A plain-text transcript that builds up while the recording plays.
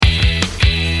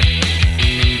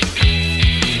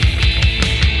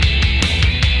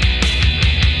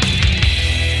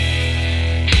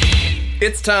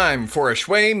It's time for a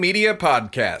Shway Media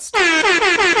podcast.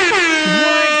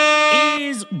 What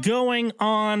is going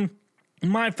on,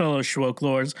 my fellow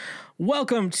Schwoklords?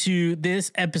 Welcome to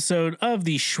this episode of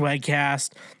the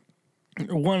Schwegcast,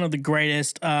 one of the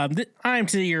greatest. I am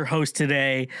your host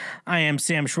today. I am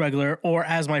Sam Schwegler, or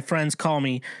as my friends call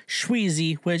me,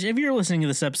 Schweezy, which if you're listening to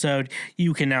this episode,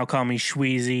 you can now call me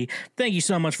Schweezy. Thank you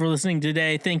so much for listening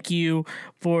today. Thank you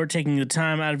for taking the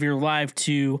time out of your life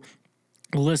to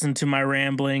listen to my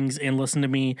ramblings and listen to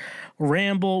me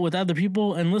ramble with other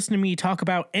people and listen to me talk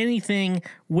about anything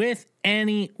with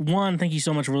anyone. Thank you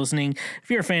so much for listening. If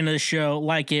you're a fan of the show,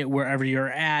 like it wherever you're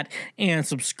at and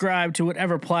subscribe to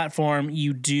whatever platform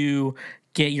you do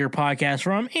get your podcast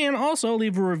from, and also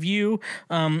leave a review.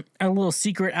 A little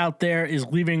secret out there is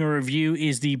leaving a review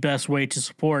is the best way to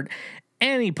support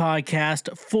any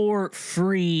podcast for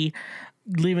free.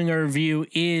 Leaving a review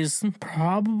is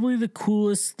probably the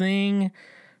coolest thing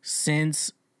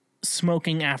since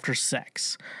smoking after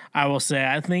sex. I will say,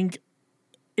 I think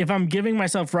if I'm giving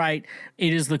myself right,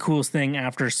 it is the coolest thing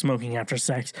after smoking after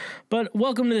sex. But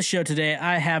welcome to the show today.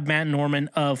 I have Matt Norman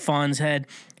of Fawn's Head.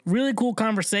 Really cool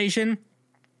conversation.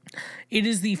 It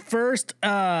is the first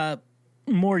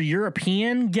more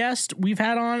European guest we've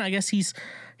had on. I guess he's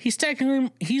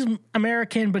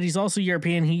American, but he's also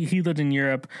European. He lived in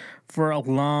Europe for a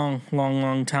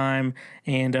long time,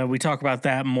 and we talk about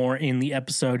that more in the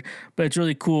episode. But it's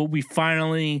really cool. We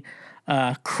finally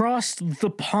crossed the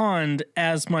pond,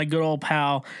 as my good old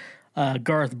pal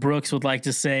Garth Brooks would like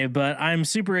to say. But I'm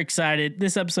super excited.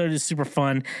 This episode is super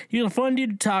fun. He's a fun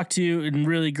dude to talk to and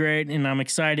really great, and I'm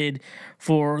excited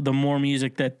for the more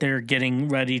music that they're getting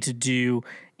ready to do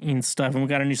and stuff. And we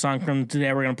got a new song from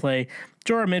today. We're going to play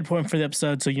our midpoint for the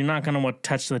episode, so you're not going to want to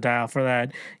touch the dial for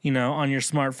that, on your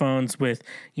smartphones with,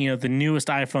 the newest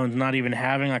iPhones not even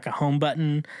having like a home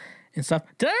button and stuff.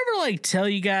 Did I ever tell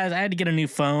you guys I had to get a new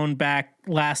phone back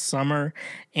last summer,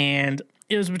 and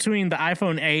it was between the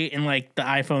iPhone 8 and the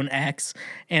iPhone X,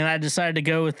 and I decided to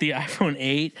go with the iPhone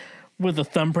 8 with a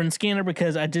thumbprint scanner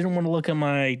because I didn't want to look at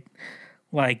my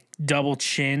double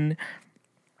chin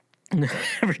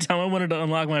every time I wanted to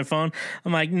unlock my phone.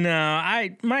 I'm like, no,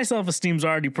 my self-esteem's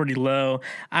already pretty low.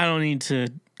 I don't need to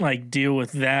deal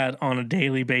with that on a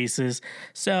daily basis.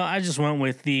 So I just went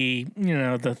with the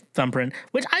thumbprint,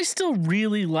 which I still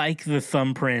really like the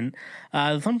thumbprint.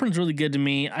 The thumbprint's really good to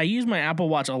me. I use my Apple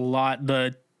Watch a lot.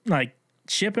 The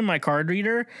chip in my card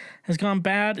reader has gone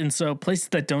bad, and so places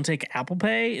that don't take Apple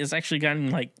Pay has actually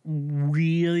gotten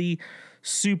really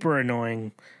super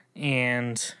annoying,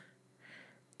 and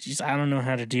I don't know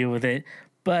how to deal with it.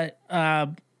 But I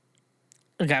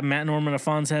got Matt Norman of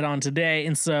Fawn's Head on today,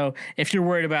 and so if you're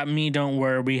worried about me, don't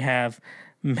worry. We have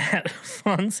Matt of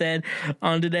Fawn's Head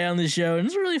on today on the show, and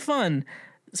it's really fun.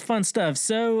 It's fun stuff.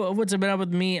 So what's been up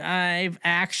with me? I've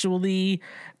actually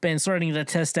been starting to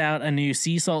test out a new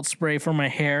sea salt spray for my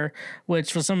hair,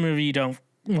 which for some of you don't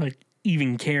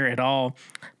even care at all.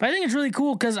 But I think it's really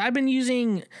cool because I've been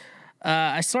using.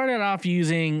 I started off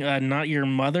using Not Your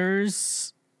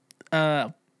Mother's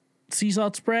sea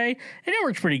salt spray, and it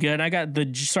works pretty good. I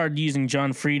started using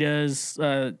John Frieda's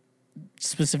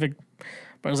specific,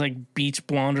 but it was Beach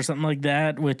Blonde or something like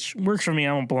that, which works for me.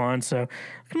 I'm a blonde, so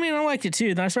I liked it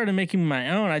too. Then I started making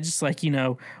my own. I just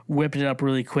whipped it up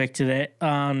really quick today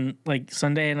on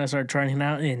Sunday, and I started trying it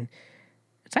out, and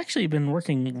it's actually been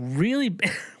working really,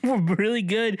 really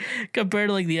good compared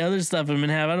to the other stuff I've been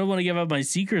having. I don't want to give up my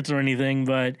secrets or anything,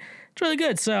 but it's really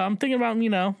good. So I'm thinking about,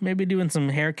 maybe doing some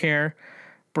hair care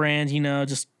brand,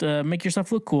 just make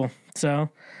yourself look cool. So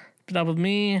put up with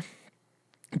me.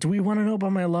 Do we want to know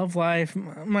about my love life?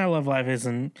 My love life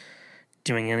isn't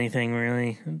doing anything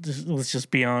really. Let's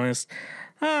just be honest.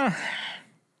 Yeah,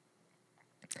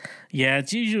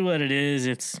 it's usually what it is.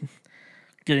 It's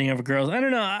getting over girls. I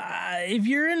don't know. If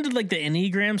you're into the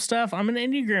Enneagram stuff, I'm an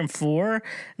Enneagram 4, and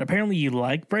apparently you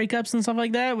like breakups and stuff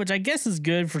like that, which I guess is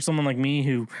good for someone like me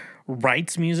who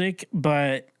writes music,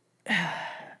 but I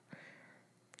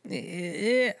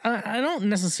don't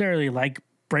necessarily like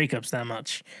breakups that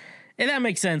much. If that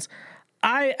makes sense.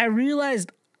 I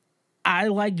realized I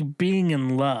like being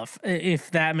in love, if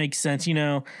that makes sense.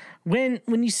 When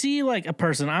you see a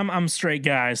person, I'm a straight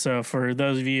guy, so for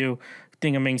those of you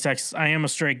think I'm being sexist, I am a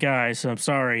straight guy, so I'm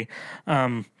sorry.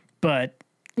 But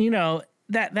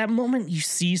that moment you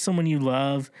see someone you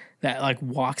love that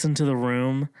walks into the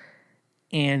room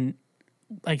and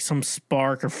some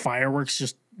spark or fireworks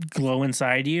just glow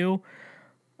inside you,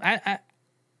 I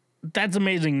that's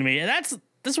amazing to me. That's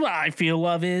what I feel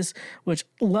love is, which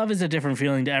love is a different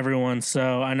feeling to everyone.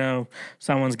 So I know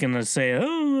someone's gonna say,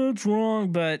 "Oh, that's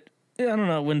wrong," but I don't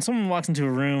know. When someone walks into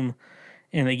a room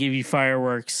and they give you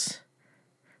fireworks.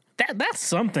 That's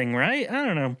something, right? I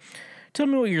don't know. Tell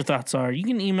me what your thoughts are. You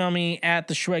can email me at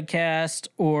the Shwegcast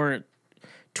or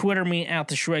Twitter me at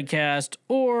the Shwegcast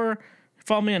or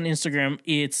follow me on Instagram.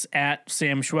 It's at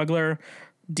Sam Schwegler.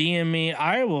 DM me.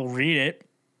 I will read it.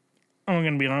 I'm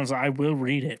going to be honest. I will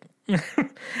read it.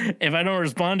 If I don't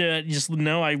respond to it, just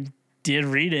know I did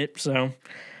read it. So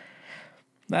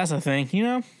that's the thing, you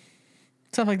know?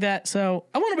 Stuff like that. So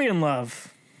I want to be in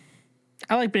love.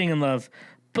 I like being in love.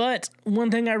 But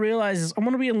one thing I realize is I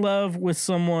want to be in love with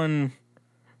someone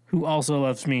who also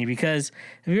loves me. Because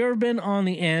have you ever been on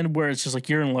the end where it's just like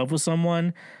you're in love with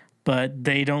someone, but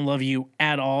they don't love you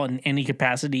at all in any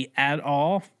capacity at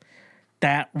all?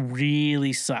 That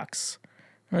really sucks.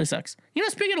 Really sucks. You know,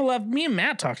 speaking of love, me and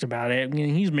Matt talked about it. I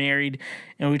mean, he's married,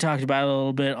 and we talked about it a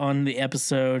little bit on the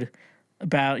episode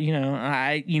about,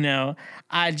 I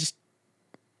just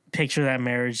picture that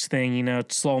marriage thing,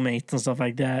 soulmates and stuff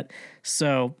like that.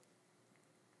 So,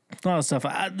 a lot of stuff.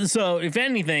 So, if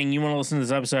anything, you want to listen to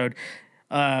this episode,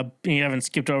 you haven't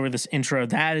skipped over this intro,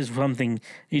 that is something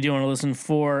you do want to listen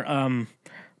for.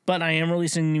 But I am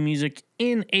releasing new music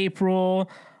in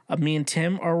April. Me and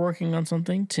Tim are working on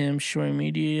something. Tim, Shway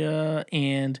Media,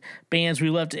 and Bands We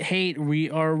Love to Hate. We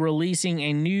are releasing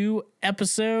a new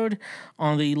episode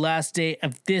on the last day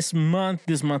of this month.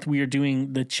 This month we are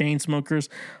doing the Chainsmokers,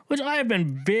 which I have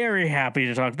been very happy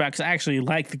to talk about because I actually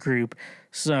like the group.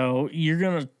 So you're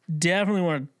going to definitely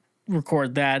want to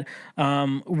record that.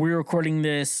 We're recording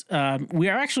this. We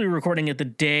are actually recording it the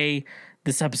day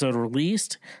this episode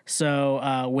released.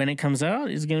 So when it comes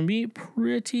out, it's going to be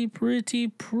pretty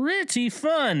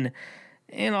fun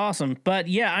and awesome. But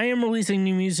yeah, I am releasing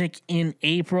new music in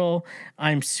April.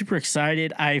 I'm super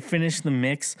excited. I finished the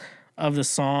mix of the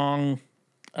song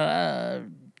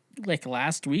like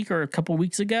last week or a couple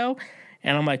weeks ago.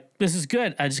 And I'm like, this is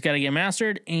good. I just got to get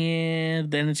mastered and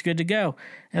then it's good to go.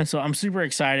 And so I'm super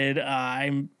excited.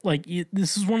 I'm like,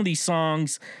 this is one of these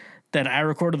songs that I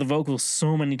recorded the vocals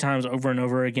so many times over and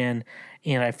over again,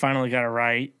 and I finally got it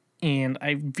right. And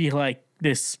I feel like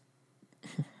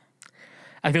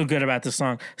I feel good about this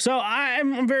song. So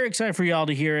I'm very excited for y'all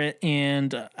to hear it,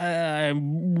 and I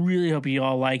really hope you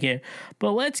all like it.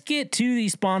 But let's get to the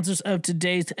sponsors of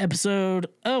today's episode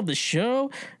of the show.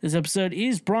 This episode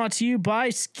is brought to you by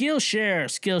Skillshare.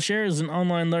 Skillshare is an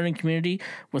online learning community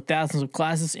with thousands of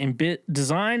classes in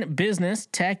design, business,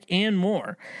 tech, and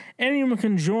more. Anyone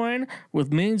can join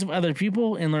with millions of other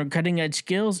people and learn cutting-edge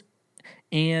skills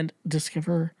and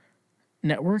discover,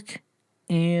 network,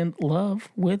 and love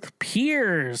with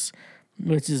peers,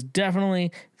 which is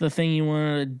definitely the thing you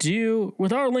want to do.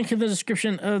 With our link in the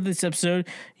description of this episode,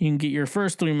 you can get your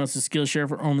first 3 months of Skillshare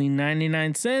for only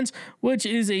 99 cents, which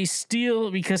is a steal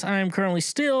because I am currently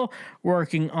still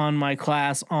working on my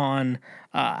class on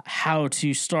how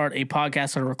to start a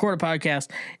podcast, how to record a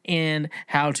podcast, and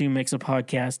how to mix a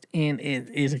podcast. And it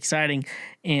is exciting.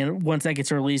 And once that gets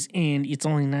released, and it's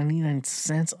only 99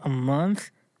 cents a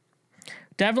month,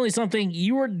 definitely something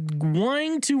you are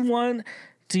going to want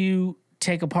to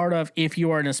take a part of if you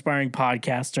are an aspiring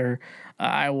podcaster.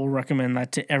 I will recommend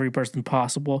that to every person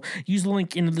possible. Use the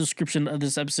link in the description of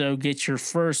this episode. Get your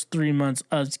first 3 months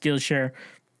of Skillshare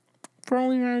for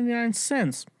only 99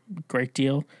 cents. Great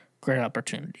deal. Great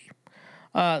opportunity.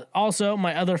 Also,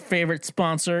 my other favorite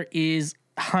sponsor is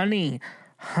Honey.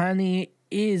 Honey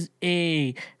is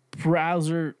a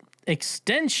browser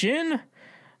extension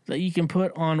that you can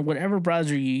put on whatever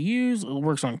browser you use. It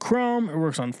works on Chrome, it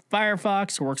works on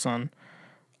Firefox, it works on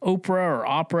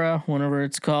Opera, whatever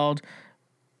it's called,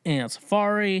 and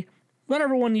Safari,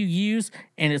 whatever one you use,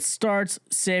 and it starts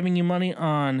saving you money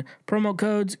on promo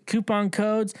codes, coupon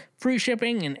codes, free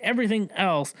shipping, and everything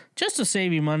else just to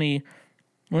save you money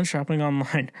when shopping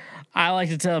online. I like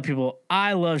to tell people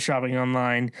I love shopping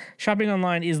online. Shopping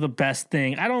online is the best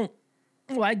thing. I don't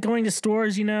like going to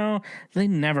stores, they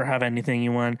never have anything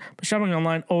you want, but shopping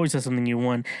online always has something you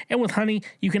want. And with Honey,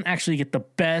 you can actually get the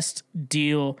best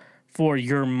deal for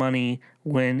your money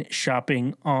when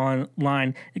shopping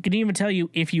online. It can even tell you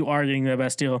if you are getting the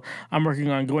best deal. I'm working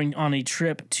on going on a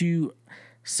trip to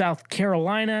South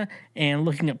Carolina and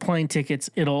looking at plane tickets.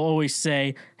 It'll always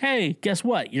say, hey, guess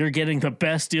what? You're getting the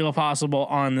best deal possible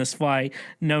on this flight.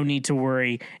 No need to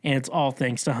worry. And it's all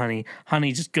thanks to Honey.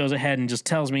 Honey just goes ahead and just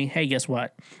tells me, hey, guess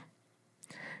what?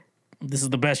 This is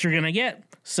the best you're going to get.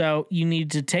 So you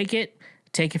need to take it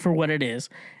for what it is.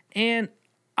 And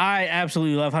I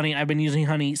absolutely love Honey. I've been using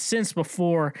Honey since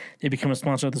before they become a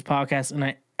sponsor of this podcast, and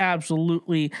I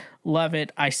absolutely love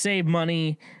it. I save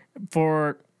money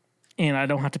for and I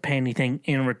don't have to pay anything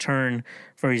in return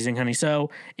for using Honey. So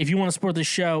if you want to support the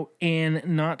show and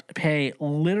not pay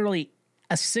literally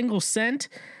a single cent,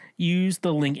 use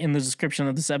the link in the description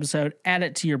of this episode, add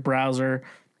it to your browser,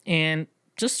 and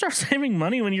just start saving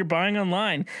money when you're buying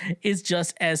online. It's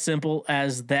just as simple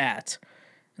as that.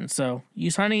 And so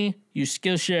use Honey, use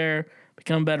Skillshare,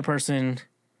 become a better person,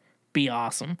 be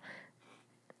awesome.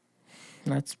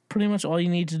 That's pretty much all you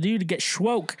need to do to get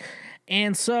schwoke.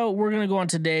 And so we're going to go on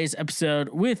today's episode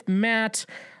with Matt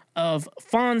of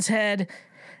Fawn's Head.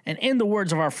 And in the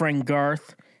words of our friend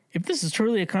Garth, if this is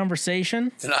truly a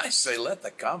conversation, then I say let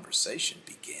the conversation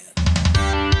begin.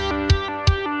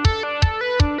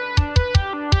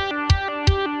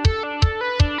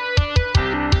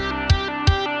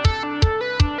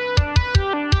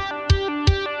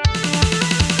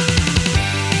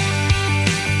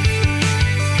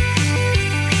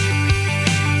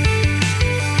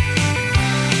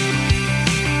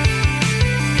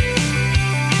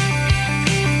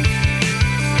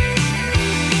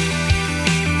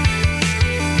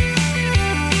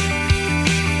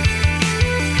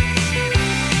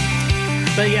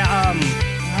 But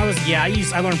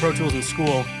I learned Pro Tools in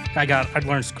school. I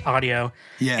learned audio.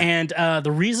 Yeah. And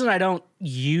the reason I don't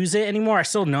use it anymore, I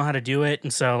still know how to do it.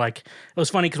 And so like it was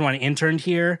funny because when I interned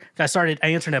here, I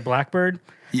interned at Blackbird.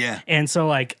 Yeah. And so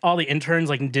like all the interns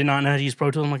like did not know how to use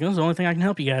Pro Tools. I'm like, this is the only thing I can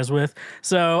help you guys with.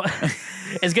 So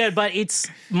it's good. But it's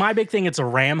my big thing. It's a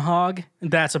RAM hog.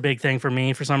 That's a big thing for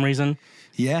me for some reason.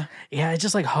 Yeah. Yeah. It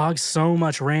just like hogs so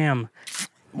much RAM.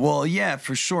 Well, yeah,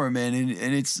 for sure, man.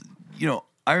 And it's,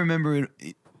 I remember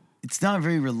it's not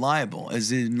very reliable,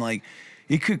 as in like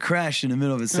it could crash in the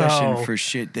middle of a session for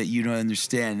shit that you don't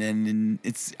understand. And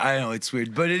I don't know, it's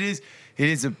weird, but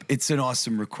it's an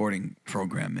awesome recording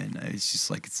program, and it's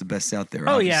just like it's the best out there.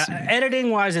 Oh obviously. yeah,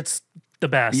 editing wise, it's the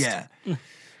best. Yeah,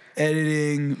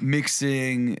 editing,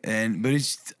 mixing, but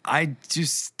I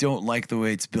just don't like the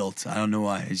way it's built. I don't know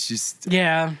why. It's just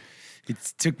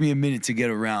it took me a minute to get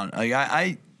around.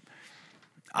 Like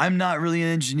I'm not really an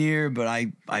engineer, but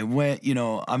I went,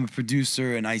 I'm a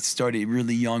producer, and I started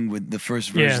really young with the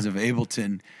first versions of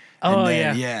Ableton.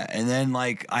 And then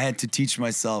like I had to teach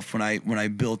myself when I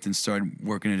built and started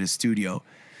working at a studio,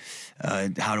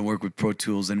 how to work with Pro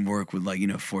Tools and work with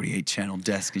 48 channel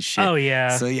desk and shit. Oh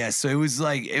yeah. So it was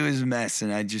a mess,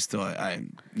 and I just thought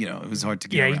it was hard to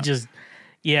get around. You just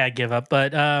give up.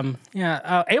 But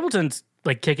Ableton's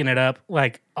like kicking it up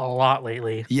like a lot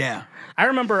lately. Yeah. I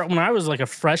remember when I was like a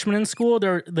freshman in school,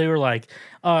 they were like,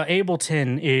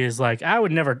 Ableton is like, I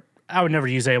would never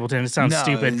use Ableton. It sounds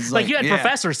stupid. Like you had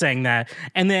professors saying that.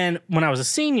 And then when I was a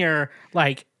senior,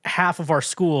 like half of our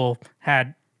school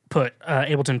had put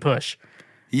Ableton Push.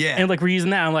 Yeah. And like we're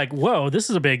using that. I'm like, whoa, this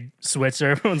is a big switch. So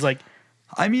everyone's like,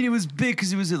 I mean, it was big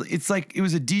because it was a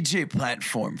DJ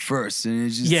platform first, and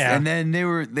it's just and then they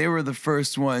were the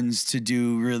first ones to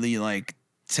do really like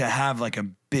to have like a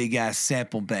big ass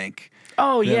sample bank.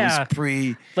 Oh that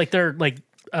was like their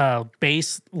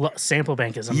bass sample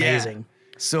bank is amazing.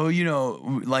 Yeah. So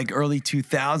like early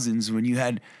 2000s when you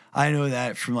had, I know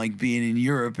that from like being in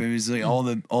Europe, it was like all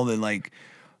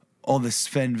the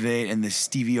Sven Väth and the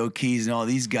Stevie O'Keys and all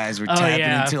these guys were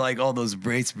tapping into like all those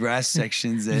brass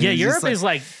sections. And Europe is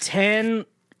like 10,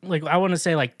 like I want to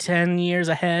say like 10 years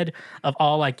ahead of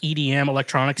all like EDM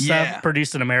electronic stuff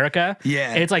produced in America.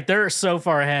 Yeah. It's like they're so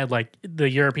far ahead, like the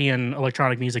European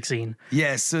electronic music scene.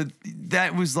 Yeah, so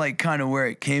that was like kind of where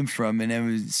it came from,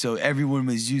 and so everyone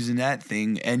was using that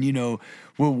thing, and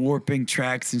we're warping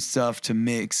tracks and stuff to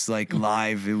mix like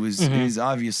live. It was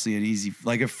obviously an easy,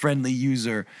 like a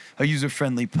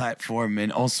user-friendly platform,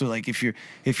 and also like if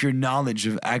your knowledge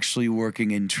of actually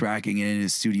working and tracking in a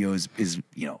studio is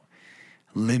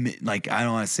limit, like I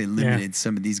don't want to say limited.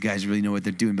 Some of these guys really know what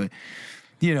they're doing, but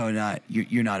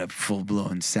you're not a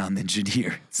full-blown sound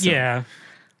engineer. So. Yeah,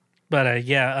 but like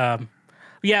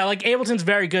Ableton's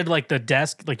very good. Like the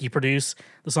desk, like you produce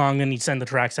the song and you send the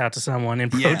tracks out to someone in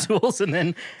Pro Tools, and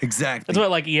then exactly that's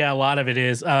what a lot of it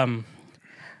is.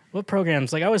 What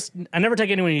programs? Like I never take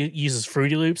anyone who uses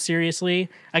Fruity Loops seriously.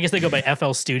 I guess they go by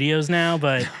FL Studios now,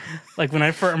 but like when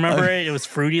I first remember it was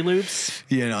Fruity Loops.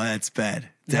 That's bad.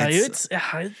 It's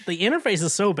the interface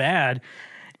is so bad,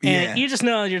 and you just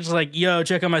know you're just like, yo,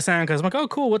 check out my sound because I'm like, oh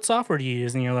cool, what software do you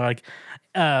use? And you're like,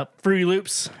 Fruity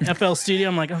Loops, FL Studio.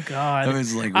 I'm like, oh god, I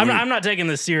was like, I'm not taking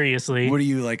this seriously. What are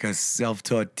you, like a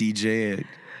self-taught DJ at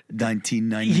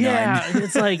 1999? Yeah,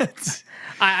 it's like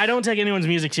I don't take anyone's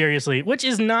music seriously, which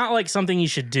is not like something you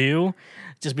should do.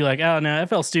 Just be like, oh no,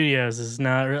 FL Studios is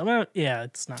not real. Well, yeah,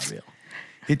 it's not real.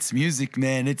 It's music,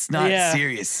 man. It's not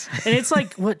serious. And it's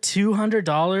like, what,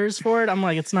 $200 for it? I'm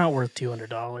like, it's not worth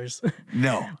 $200.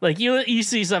 No. Like, you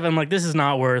see stuff, I'm like, this is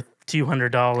not worth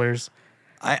 $200.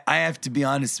 I have to be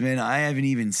honest, man. I haven't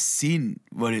even seen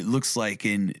what it looks like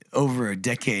in over a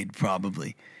decade,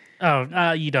 probably.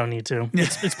 Oh, you don't need to.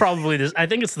 It's probably this. I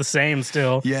think it's the same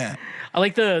still. Yeah. I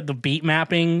like the beat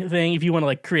mapping thing. If you want to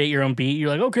like create your own beat, you're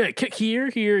like, okay, kick here.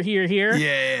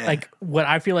 Yeah. Like what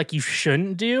I feel like you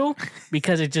shouldn't do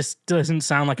because it just doesn't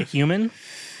sound like a human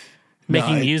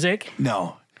making music.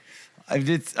 No.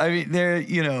 That's I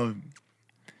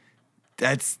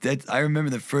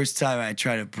remember the first time I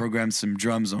tried to program some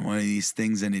drums on one of these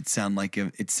things and it sounded like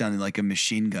a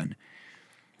machine gun.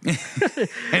 and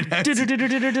I'm like,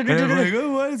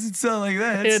 oh, why does it sound like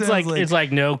that? It's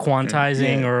like no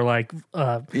quantizing or like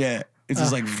it's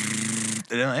just like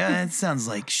that sounds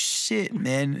like shit,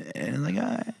 man. And I'm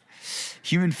like,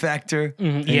 human factor.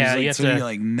 You have to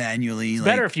like manually. It's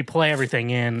better if you play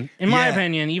everything in my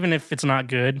opinion, even if it's not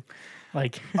good.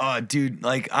 Like, oh, dude,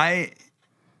 like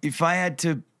if I had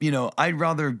to, I'd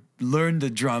rather learn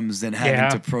the drums than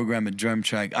having to program a drum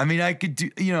track. I mean, I could do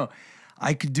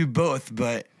both,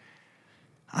 but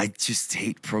I just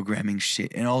hate programming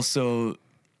shit. And also,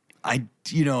 I'm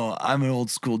an old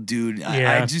school dude.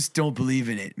 I just don't believe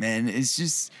in it, man. It's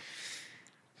just,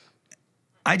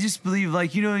 I just believe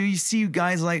like, you see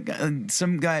guys like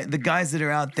the guys that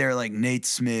are out there like Nate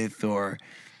Smith or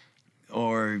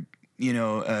what's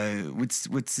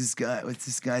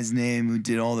this guy's name who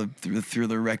did all the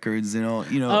Thriller records and all,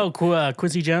 Oh,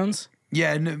 Quincy Jones?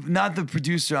 Yeah, not the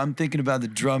producer. I'm thinking about the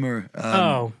drummer.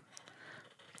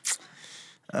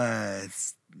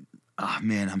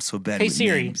 Man, I'm so bad. Hey with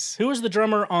Siri, names. who was the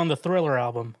drummer on the Thriller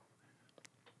album?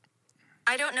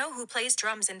 I don't know who plays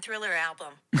drums in Thriller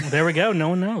album. There we go. No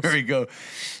one knows. There we go.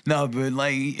 No, but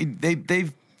like they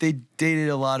did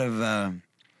a lot of.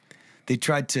 They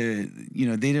tried to,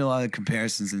 they did a lot of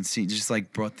comparisons and just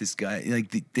like brought this guy,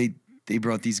 like they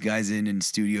brought these guys in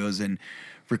studios and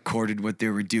recorded what they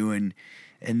were doing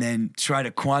and then try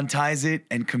to quantize it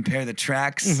and compare the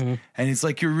tracks. Mm-hmm. And it's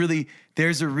like,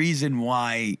 there's a reason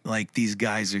why like these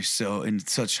guys are so in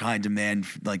such high demand,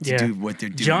 like to do what they're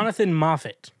doing. Jonathan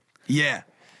Moffat. Yeah.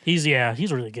 He's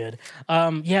really good.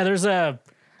 There's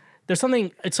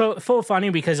something, it's so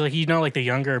funny because like, like the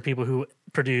younger people who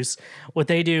produce, what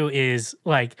they do is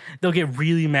like, they'll get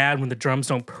really mad when the drums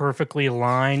don't perfectly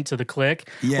align to the click.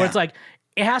 Yeah. Where it's like,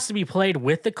 it has to be played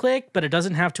with the click, but it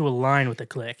doesn't have to align with the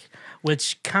click,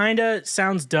 which kind of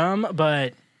sounds dumb,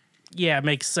 but yeah, it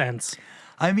makes sense.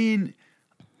 I mean,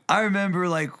 I remember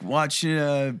like watching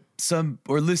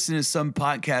listening to some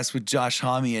podcast with Josh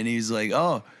Homme, and he's like,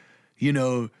 oh, we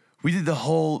did the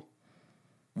whole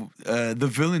the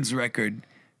Villains record,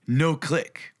 no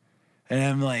click. And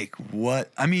I'm like,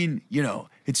 what? I mean,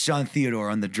 it's John Theodore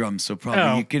on the drums, so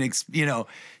probably you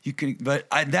can, but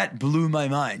that blew my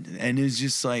mind. And it's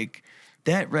just like,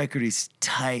 that record is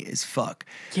tight as fuck.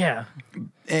 Yeah.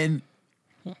 And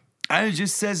it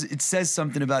says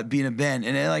something about being a band.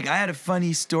 And I had a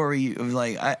funny story of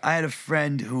like, I had a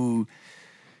friend who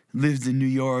lived in New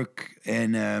York,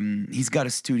 and he's got a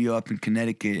studio up in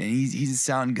Connecticut, and he's a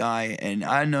sound guy. And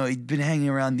I don't know, he'd been hanging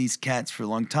around these cats for a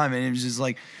long time. And it was just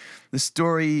like, the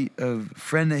story of a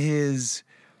friend of his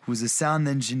who was a sound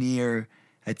engineer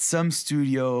at some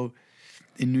studio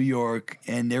in New York,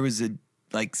 and there was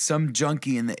some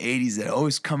junkie in the 80s that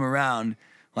always come around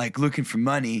like looking for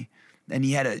money, and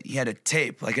he had a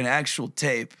tape, like an actual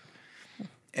tape,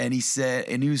 and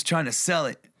he was trying to sell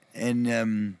it,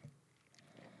 and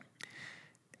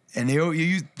they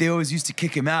always used to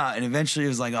kick him out, and eventually it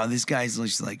was like, oh, this guy's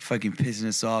just like fucking pissing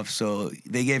us off, so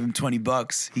they gave him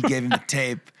 $20. He gave him the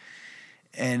tape.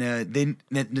 And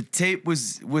the tape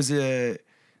was I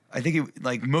think it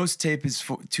like most tape is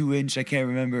 2-inch. I can't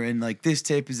remember, and like this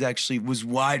tape was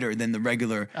wider than the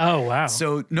regular. Oh wow!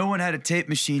 So no one had a tape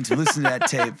machine to listen to that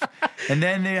tape, and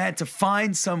then they had to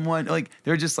find someone. Like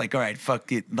they're just like, all right,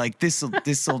 fuck it. Like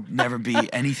this'll never be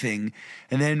anything.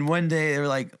 And then one day they were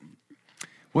like,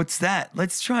 what's that?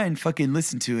 Let's try and fucking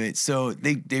listen to it. So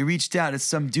they reached out to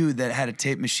some dude that had a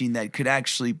tape machine that could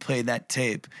actually play that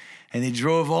tape. And they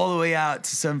drove all the way out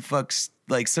to some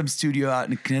studio out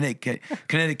in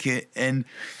Connecticut, and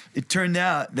it turned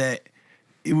out that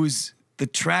it was the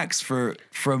tracks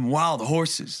from Wild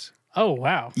Horses. Oh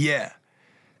wow! Yeah,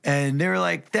 and they were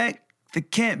like, that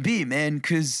can't be, man,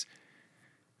 because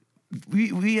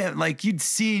we have like, you'd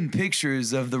seen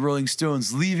pictures of the Rolling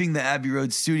Stones leaving the Abbey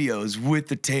Road studios with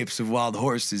the tapes of Wild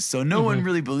Horses, so no one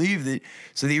really believed it.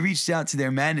 So they reached out to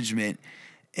their management,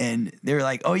 and they were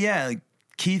like, oh yeah, like,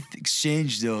 Keith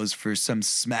exchanged those for some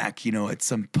smack, at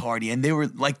some party, and they were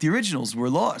like the originals were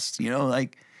lost,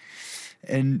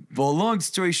 And well, long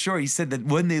story short, he said that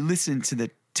when they listened to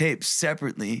the tapes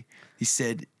separately, he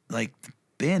said like the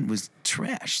band was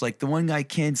trash. Like the one guy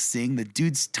can't sing, the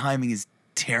dude's timing is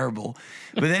terrible,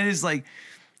 but then it's like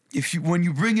when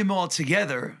you bring them all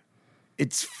together,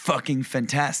 it's fucking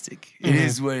fantastic. It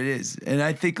is what it is, and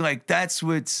I think like that's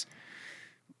what's,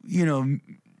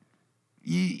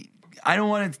 I don't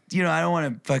want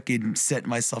to fucking set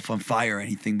myself on fire or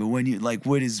anything, but when you like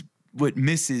what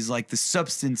misses, like the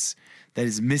substance that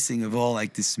is missing of all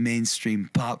like this mainstream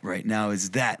pop right now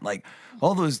is that like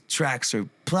all those tracks are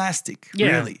plastic,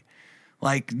 really.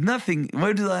 Like nothing.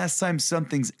 When was the last time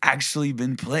something's actually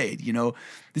been played?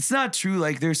 It's not true.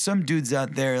 Like there's some dudes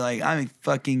out there. Like I'm a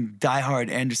fucking diehard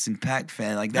Anderson .Paak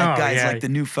fan. Like that guy's like the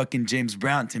new fucking James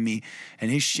Brown to me, and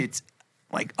his shit's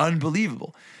like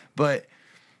unbelievable. But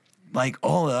like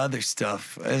all the other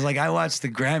stuff, it's like I watched the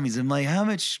Grammys. I'm like, how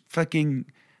much fucking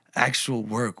actual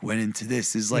work went into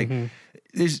this? Is like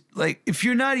there's like if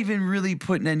you're not even really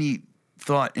putting any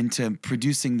thought into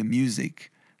producing the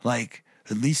music, like.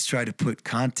 At least try to put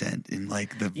content in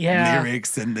like the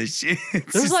lyrics and the shit.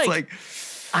 It's just like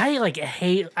I like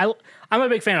hate. I'm a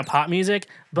big fan of pop music,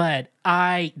 but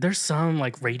there's some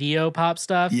like radio pop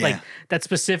stuff like that's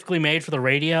specifically made for the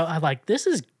radio. I'm like, this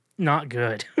is not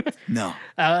good. No,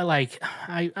 I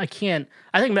can't.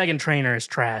 I think Meghan Trainor is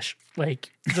trash.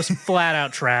 Like just flat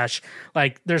out trash.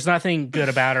 Like there's nothing good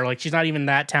about her. Like she's not even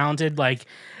that talented. Like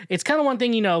it's kind of one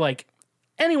thing, like.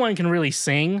 Anyone can really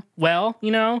sing well,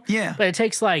 Yeah. But it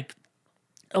takes like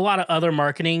a lot of other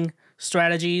marketing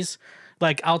strategies.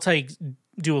 Like I'll take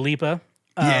Dua Lipa.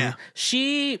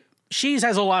 She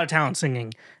has a lot of talent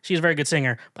singing. She's a very good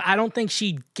singer, but I don't think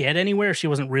she'd get anywhere if she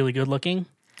wasn't really good looking.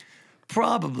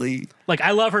 Probably. Like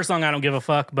I love her song "I Don't Give a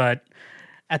Fuck," but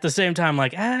at the same time,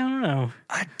 like I don't know.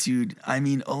 Dude, I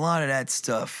mean, a lot of that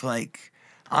stuff. Like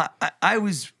I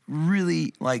was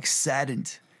really like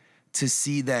saddened to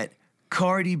see that.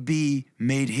 Cardi B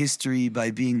made history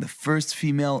by being the first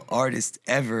female artist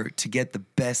ever to get the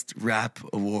Best Rap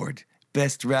Award,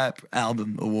 Best Rap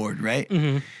Album Award, right?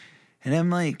 Mm-hmm. And I'm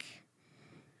like,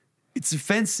 it's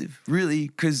offensive, really,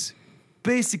 because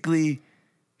basically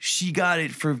she got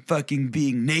it for fucking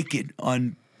being naked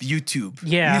on YouTube.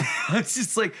 Yeah. It's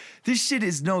just like, this shit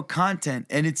is no content,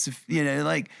 and it's,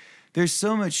 like, there's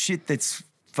so much shit that's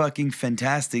fucking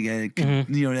fantastic and,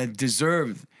 that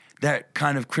deserved that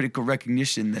kind of critical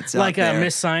recognition that's like out there. Like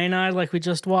Miss Cyanide, like we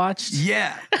just watched?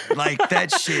 Yeah, like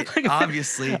that shit, like,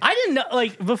 obviously. I didn't know,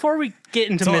 like, before we get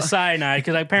into Miss Cyanide,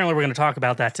 because apparently we're going to talk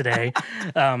about that today,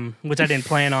 which I didn't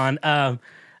plan on. I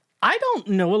don't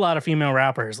know a lot of female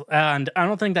rappers, and I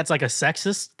don't think that's like a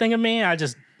sexist thing of me. I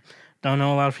just don't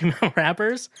know a lot of female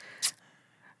rappers.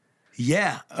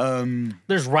 Yeah.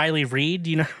 There's Riley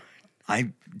Reid,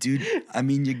 Dude, I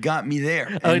mean, you got me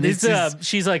there.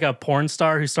 She's like a porn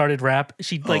star who started rap.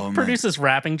 She produced this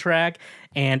rapping track,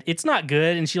 and it's not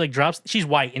good. And she like she's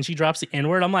white, and she drops the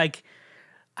N-word. I'm like,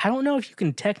 I don't know if you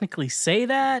can technically say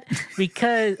that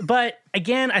but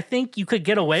again, I think you could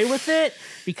get away with it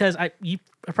because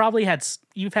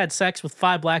you've had sex with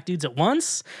 5 black dudes at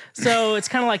once. So it's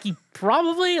kind of like you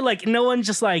probably like no one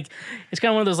just like it's kind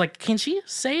of one of those like, can she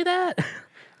say that?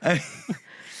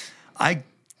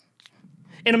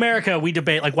 In America, we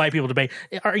debate, like white people debate,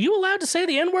 are you allowed to say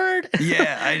the N-word?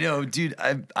 Yeah, I know, dude.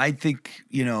 I think,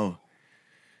 to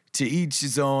each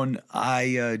his own.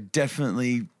 I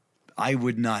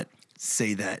would not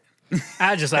say that.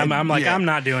 I'm like, I'm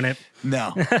not doing it.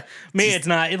 No. It's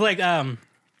not. It's like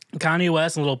Kanye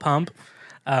West and Lil Pump.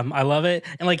 I love it.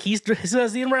 And like he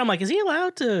says the N-word, I'm like, is he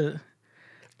allowed to?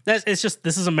 It's just,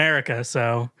 this is America,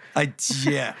 so.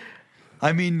 Yeah.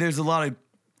 I mean, there's a lot of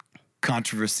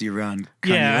controversy around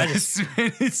Kanye West.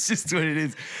 It's just what it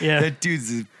is. Yeah. That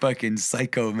dude's a fucking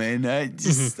psycho, man. I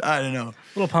don't know.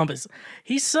 Lil Pump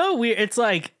he's so weird. It's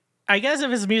like, I guess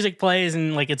if his music plays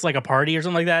and like it's like a party or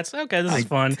something like that, it's okay, this is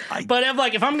fun. But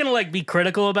if I'm gonna like be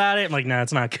critical about it, I'm like, no,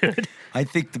 it's not good. I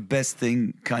think the best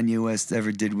thing Kanye West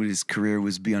ever did with his career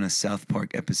was be on a South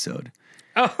Park episode.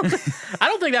 Oh, I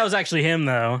don't think that was actually him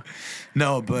though.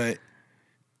 No, but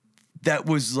that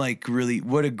was like really,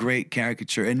 what a great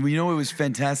caricature. And what was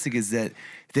fantastic is that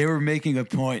they were making a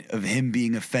point of him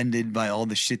being offended by all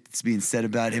the shit that's being said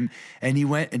about him. And he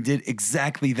went and did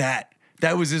exactly that.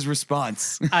 That was his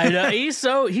response. I know. He's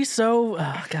so he's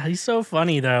so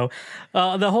funny though.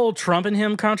 The whole Trump and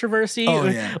him controversy,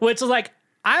 which is like,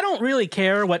 I don't really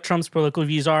care what Trump's political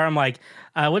views are. I'm like,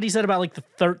 what he said about like the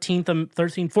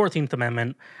 14th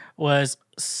Amendment was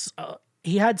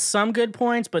he had some good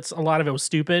points, but a lot of it was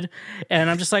stupid. And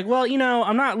I'm just like, well,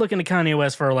 I'm not looking to Kanye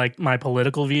West for like my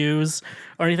political views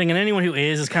or anything. And anyone who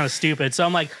is kind of stupid. So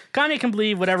I'm like, Kanye can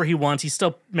believe whatever he wants. He's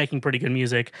still making pretty good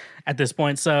music at this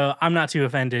point. So I'm not too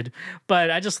offended.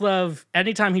 But I just love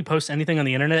anytime he posts anything on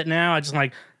the internet now, I just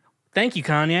like, thank you,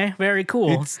 Kanye. Very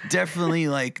cool. It's definitely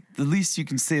like the least you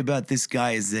can say about this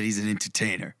guy is that he's an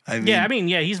entertainer. I mean,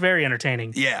 he's very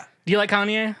entertaining. Yeah. Do you like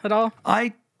Kanye at all?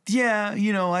 Yeah,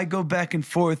 I go back and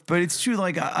forth, but it's true.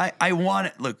 Like I want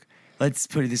it. Look, let's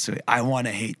put it this way: I want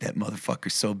to hate that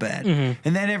motherfucker so bad, and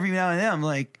then every now and then I'm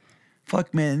like,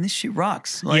 "Fuck, man, this shit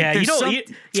rocks." Like, yeah,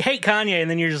 you hate Kanye, and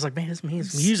then you're just like, "Man, his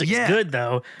music is good,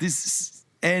 though."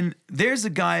 And there's a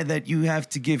guy that you have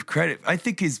to give credit. I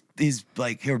think his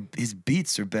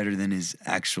beats are better than his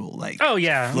actual like. Oh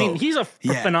yeah, flow. I mean he's a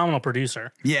phenomenal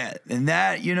producer. Yeah, and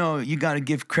that you got to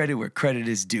give credit where credit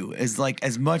is due. As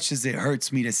much as it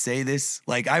hurts me to say this,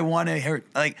 like I want to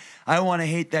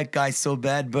hate that guy so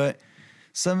bad, but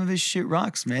some of his shit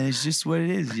rocks, man. It's just what it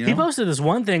is. He posted this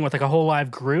one thing with like a whole live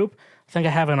group. I think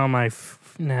I have it on my.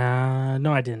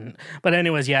 No, I didn't. But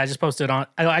anyways, yeah, I just posted on.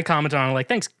 I commented on it like,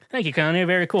 thank you, Kanye,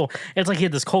 very cool. It's like he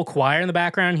had this whole choir in the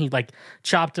background. He like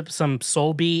chopped up some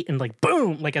soul beat and like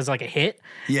boom, like as like a hit.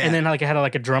 Yeah. And then like it had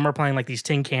like a drummer playing like these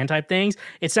tin can type things.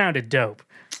 It sounded dope.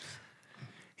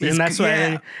 And that's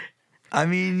why. I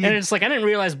mean, and it's like I didn't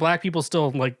realize black people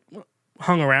still like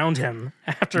hung around him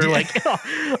after like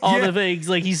all the things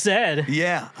like he said.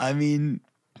 Yeah, I mean,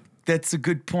 that's a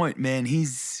good point, man.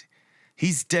 He's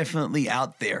definitely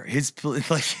out there. His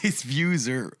views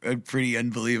are pretty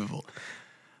unbelievable.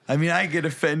 I mean, I get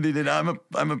offended, and I'm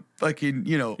a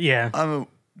fucking I'm a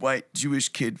white Jewish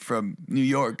kid from New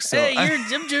York. So hey,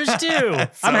 I'm Jewish too.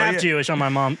 I'm half Jewish on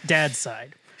my dad's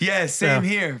side. Yeah, same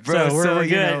here, bro. So we're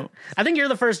good. I think you're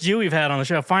the first Jew we've had on the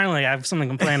show. Finally, I have something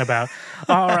to complain about.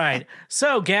 All right,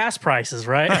 so gas prices,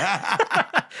 right?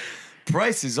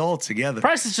 Prices all together.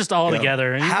 Prices just all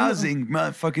together. Housing,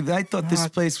 motherfucker. I thought this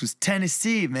place was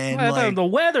Tennessee, man. Well, the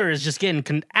weather is just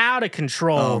getting out of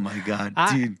control. Oh my God,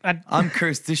 dude. I'm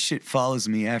cursed. This shit follows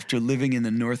me after living in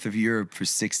the north of Europe for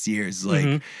 6 years.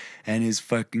 And is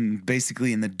fucking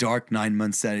basically in the dark 9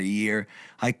 months out of the year.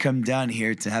 I come down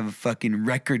here to have a fucking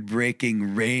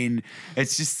record-breaking rain.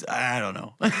 It's just, I don't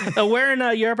know. Where in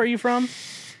Europe are you from?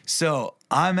 So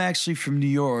I'm actually from New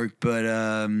York, but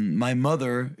my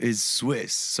mother is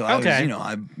Swiss. So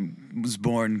I was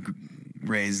born,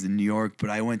 raised in New York,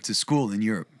 but I went to school in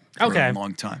Europe for a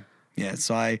long time. Yeah,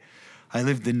 so I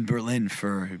lived in Berlin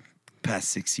for the past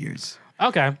 6 years.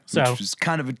 Okay, so which was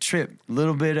kind of a trip, a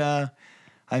little bit.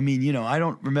 I mean, I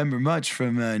don't remember much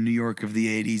from New York of the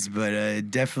 '80s, but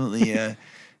definitely.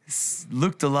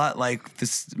 Looked a lot like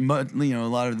this, a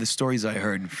lot of the stories I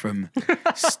heard from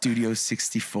Studio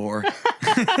 64. With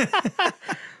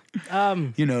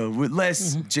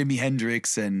less Jimi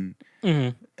Hendrix and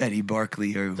Eddie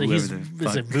Barkley or so whoever the fuck.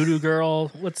 Is it Voodoo Girl?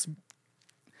 What's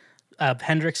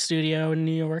Hendrix Studio in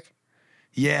New York?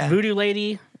 Yeah. Voodoo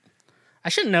Lady? I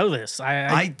should know this.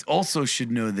 I also should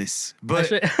know this,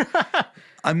 but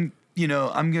I'm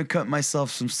going to cut myself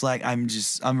some slack. I'm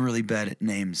really bad at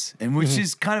names, and which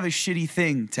is kind of a shitty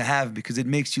thing to have because it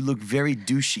makes you look very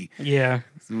douchey. Yeah.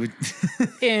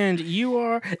 And you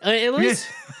are, at least,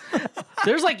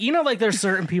 there's like, there's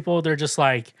certain people, they're just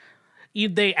like,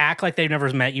 they act like they've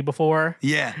never met you before.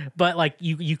 Yeah. But like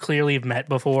you clearly have met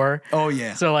before. Oh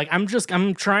yeah. So like I'm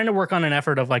trying to work on an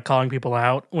effort of like calling people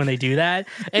out when they do that.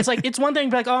 It's like it's one thing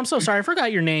to be like, oh, I'm so sorry, I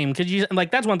forgot your name. Could you like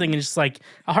that's one thing. It's just like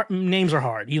names are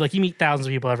hard. You meet thousands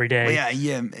of people every day. Well,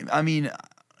 yeah. I mean,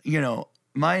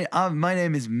 my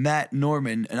name is Matt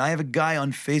Norman, and I have a guy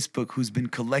on Facebook who's been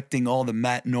collecting all the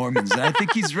Matt Normans, and I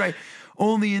think he's right.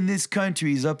 Only in this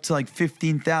country, he's up to like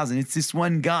 15,000. It's this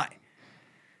one guy.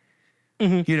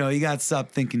 You got to stop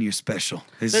thinking you're special.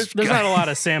 There's not a lot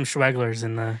of Sam Schweglers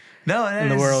in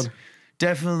the world.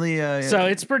 Definitely. So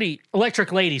it's pretty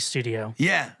Electric Lady Studio.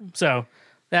 Yeah. So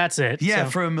that's it. Yeah,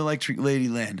 so. From Electric Lady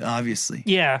Land, obviously.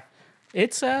 Yeah.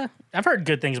 It's I've heard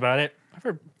good things about it. I've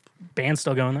heard bands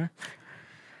still going there.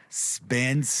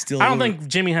 Bands still. I don't think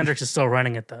Jimi Hendrix is still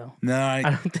running it though. No, I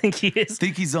don't think he is. I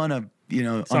think he's on a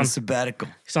a sabbatical.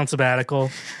 He's on sabbatical.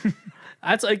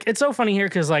 That's like it's so funny here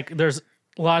because like there's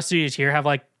a lot of studios here have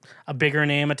like a bigger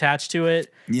name attached to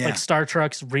it. Yeah. Like Star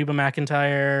Trek's Reba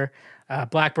McEntire,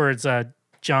 Blackbird's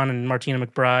John and Martina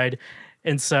McBride.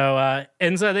 And so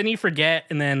then you forget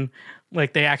and then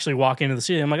like they actually walk into the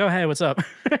studio. I'm like, oh hey, what's up?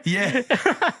 Yeah.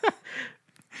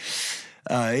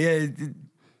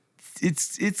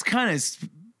 It's kind of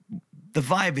the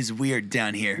vibe is weird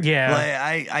down here.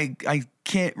 Yeah. Like, I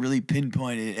can't really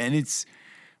pinpoint it, and it's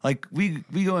like we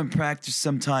go and practice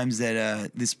sometimes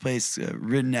at this place,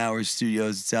 Ridden Hour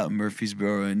Studios. It's out in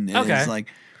Murfreesboro, and it's like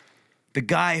the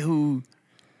guy who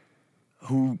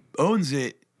owns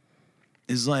it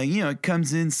is like, you know, it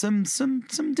comes in some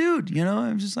dude, you know.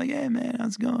 I'm just like, hey man,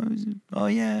 how's it going? Oh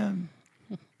yeah.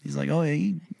 He's like, oh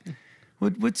yeah.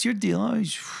 What's your deal? Oh,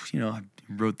 you know, I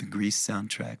wrote the Grease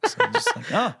soundtrack. So I'm just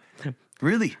like, oh,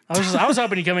 really? I was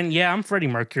hoping he'd come in. Yeah, I'm Freddie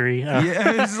Mercury.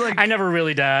 Yeah, it's like, I never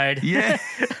really died. Yeah.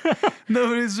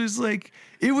 No, it's just like,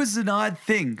 it was an odd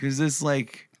thing because it's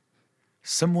like,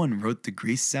 someone wrote the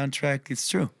Grease soundtrack. It's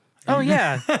true. Oh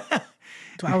yeah.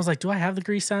 I was like, do I have the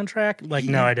Grease soundtrack? Like,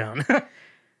 no, I don't.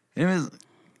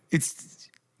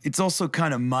 It's also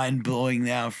kind of mind blowing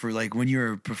now for like when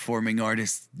you're a performing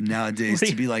artist nowadays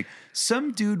to be like,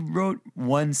 some dude wrote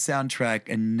one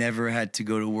soundtrack and never had to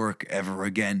go to work ever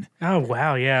again. Oh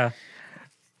wow, yeah.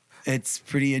 It's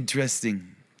pretty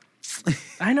interesting.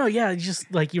 I know, yeah.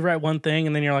 Just like you write one thing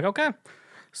and then you're like, okay,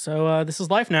 so this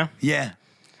is life now. Yeah.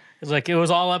 It's like it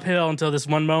was all uphill until this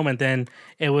one moment. Then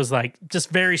it was like just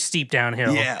very steep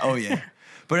downhill. Yeah. Oh yeah.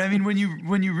 But I mean, when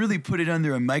you really put it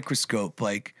under a microscope,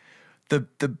 like the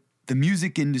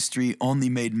music industry only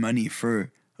made money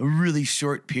for a really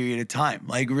short period of time,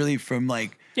 like really from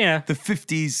like the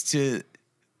 50s to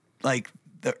like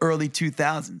the early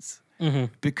 2000s. Mm-hmm.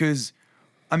 Because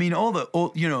I mean, all the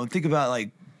old, you know, think about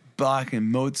like Bach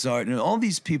and Mozart and all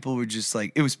these people were just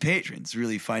like, it was patrons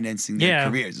really financing their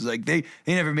careers. It's like they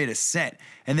never made a cent.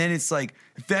 And then it's like,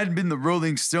 if that had been the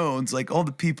Rolling Stones, like all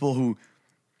the people who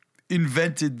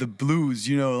invented the blues,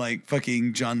 you know, like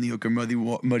fucking John Lee Hooker,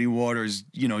 Muddy Waters,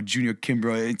 you know, Junior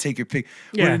Kimbrough, take your pick.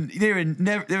 Yeah. They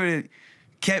were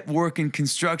kept working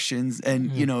constructions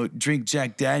and, you know, drink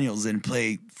Jack Daniels and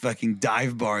play fucking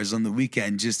dive bars on the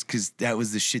weekend just because that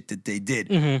was the shit that they did.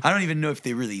 Mm-hmm. I don't even know if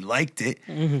they really liked it.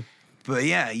 Mm-hmm. But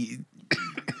yeah.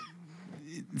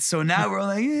 So now we're all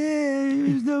like, yeah,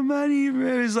 there's no money. It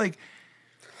was like,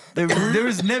 there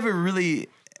was never really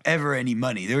ever any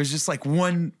money. There was just like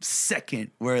 1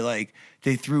 second where like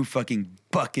they threw fucking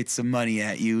buckets of money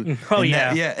at you. Oh and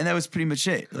and that was pretty much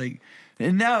it. Like,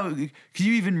 and now can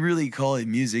you even really call it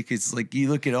music? It's like you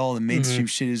look at all the mainstream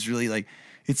shit is really like,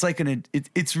 it's like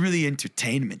it's really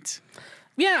entertainment.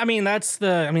 Yeah, I mean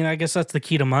I guess that's the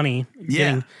key to money.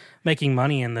 Making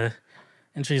money in the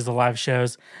industries, the live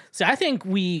shows. See, I think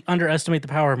we underestimate the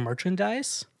power of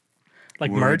merchandise.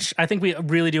 Like merch. I think we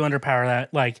really do underpower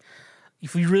that. Like,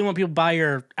 if you really want people to buy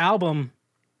your album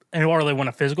or they want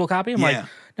a physical copy, I'm like,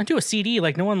 don't do a CD.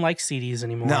 Like, no one likes CDs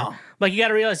anymore. No. Like, you got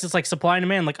to realize it's like supply and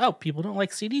demand. Like, oh, people don't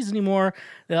like CDs anymore.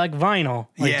 They like vinyl.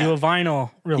 Like, do a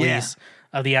vinyl release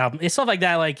of the album. It's stuff like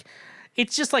that. Like,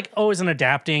 it's just like always an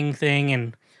adapting thing,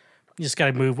 and you just got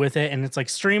to move with it. And it's like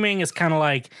streaming is kind of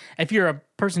like, if you're a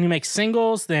person who makes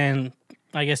singles, then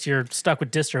I guess you're stuck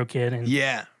with DistroKid.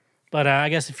 And, but I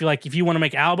guess if you want to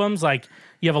make albums, like,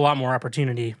 you have a lot more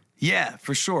opportunity. Yeah,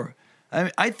 for sure.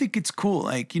 I think it's cool.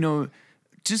 Like, you know,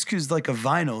 just because like a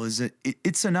vinyl is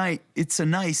it's a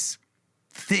nice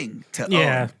thing to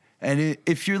own. And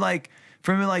if you're like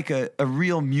from like a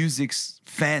real music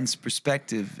fan's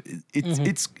perspective,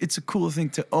 it's a cool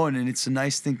thing to own, and it's a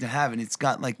nice thing to have, and it's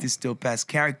got like this dope ass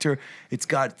character. It's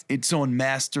got its own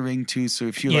mastering too. So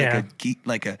if you're like a geek,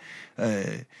 like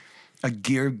a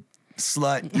gear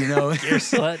slut, you know, gear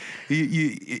slut,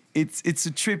 it's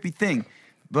a trippy thing.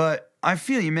 But I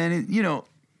feel you, man. You know,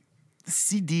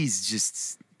 CDs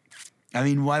just, I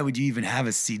mean, why would you even have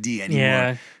a CD anymore?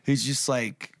 Yeah. It's just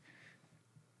like,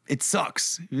 it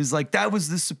sucks. It was like, that was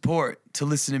the support to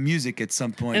listen to music at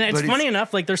some point. And it's funny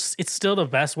enough, like, it's still the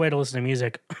best way to listen to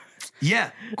music.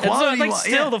 Yeah. Quality, it's like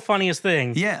still the funniest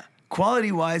thing. Yeah.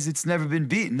 Quality-wise, it's never been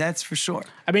beaten. That's for sure.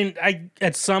 I mean,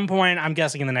 at some point, I'm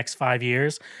guessing in the next 5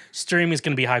 years, streaming is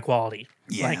going to be high quality.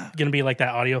 Yeah. Like, going to be like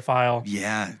that audio file.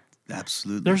 Yeah.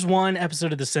 Absolutely. There's one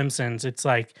episode of The Simpsons. It's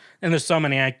like, and there's so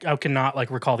many, I cannot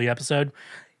like recall the episode.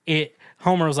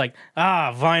 Homer was like,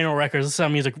 vinyl records. This is how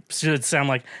music should sound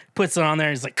like. Puts it on there.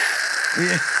 And he's like,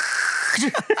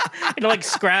 like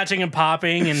scratching and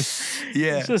popping, and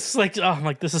it's just like, oh, I'm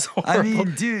like, this is horrible. I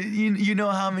mean, dude, you know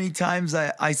how many times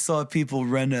I saw people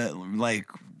run like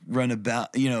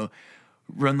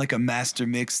a master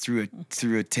mix through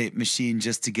a tape machine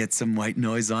just to get some white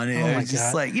noise on it. Oh my just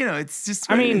God. Like, you know, it's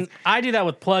just. I mean, I do that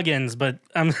with plugins, but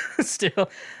I'm still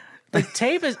like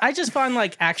tape is. I just find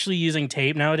like actually using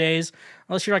tape nowadays,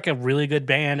 unless you're like a really good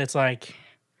band, it's like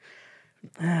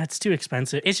it's too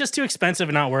expensive. It's just too expensive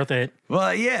and not worth it.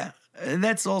 Well, yeah, and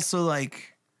that's also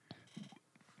like,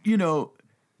 you know,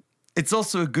 it's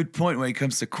also a good point when it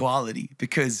comes to quality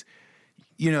because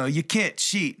you can't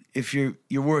cheat if you're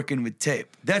working with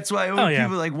tape. That's why people are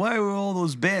like, why were all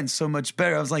those bands so much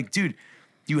better? I was like, dude,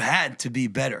 you had to be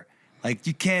better. Like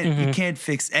you can't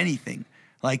fix anything.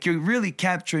 Like you're really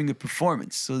capturing a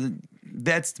performance. So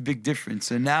that's the big difference.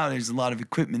 So now there's a lot of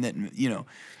equipment that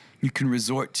you can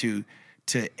resort to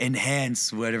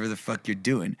enhance whatever the fuck you're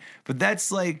doing. But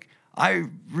that's like, I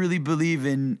really believe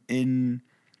in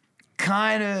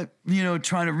kind of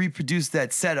trying to reproduce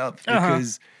that setup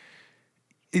because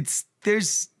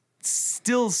there's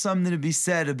still something to be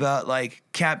said about like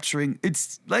capturing.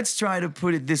 Let's try to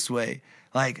put it this way.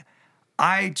 Like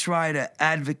I try to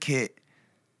advocate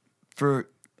for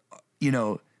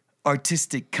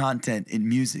artistic content in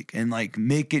music and like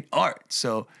make it art.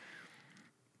 So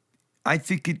I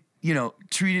think it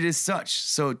treat it as such.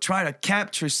 So try to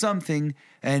capture something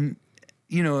and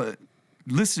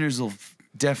listeners will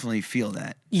definitely feel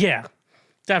that. Yeah.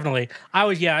 Definitely.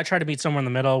 I try to meet somewhere in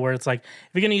the middle where it's like, if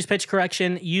you're going to use pitch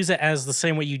correction, use it as the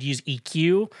same way you'd use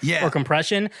EQ or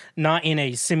compression, not in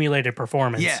a simulated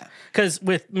performance. Yeah. Because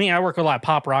with me, I work with a lot of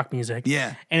pop rock music.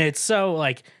 Yeah. And it's so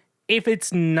like, if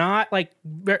it's not like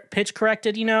pitch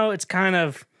corrected, it's kind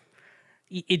of,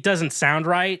 it doesn't sound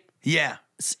right. Yeah.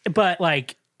 But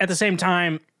like at the same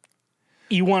time,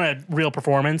 you want a real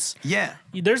performance. Yeah.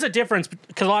 There's a difference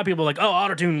because a lot of people are like, oh,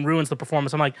 autotune ruins the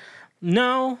performance. I'm like,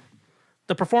 no.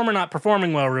 The performer not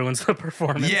performing well ruins the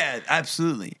performance. Yeah,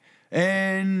 absolutely.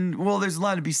 And well, there's a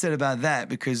lot to be said about that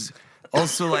because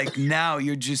also like now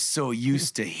you're just so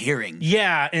used to hearing.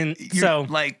 Yeah, and you're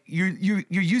you're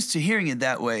used to hearing it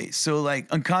that way. So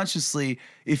like unconsciously,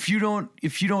 if you don't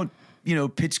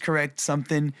pitch correct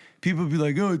something, people be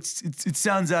like, oh, it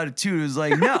sounds out of tune. It's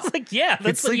like no, it's like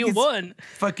that's what you want.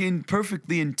 Fucking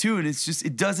perfectly in tune. It's just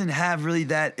it doesn't have really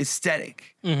that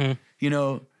aesthetic. Mm-hmm.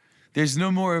 There's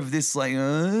no more of this like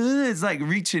it's like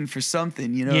reaching for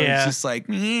something, It's just like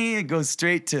it goes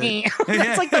straight to.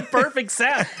 That's like the perfect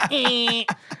sound.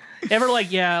 Ever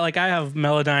like I have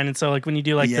Melodyne, and so like when you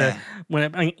do like like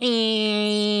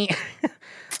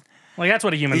that's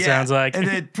what a human sounds like. And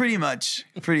then pretty much.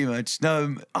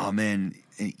 No, oh man,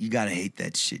 you gotta hate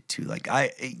that shit too. Like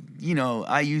I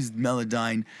used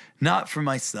Melodyne not for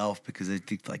myself because I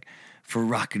think like for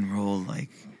rock and roll like.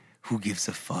 Who gives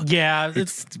a fuck? Yeah.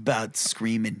 It's about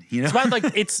screaming, It's about like,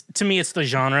 to me, it's the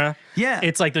genre. Yeah.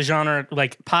 It's like the genre,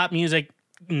 like pop music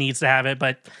needs to have it,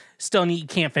 but still you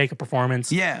can't fake a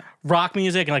performance. Yeah. Rock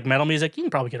music and like metal music, you can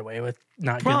probably get away with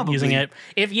not using it.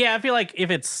 I feel like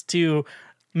if it's too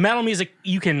metal music,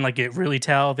 you can like really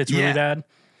tell if it's really bad.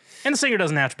 And the singer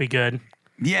doesn't have to be good.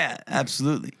 Yeah,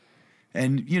 absolutely.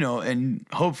 And, and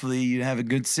hopefully you have a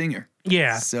good singer.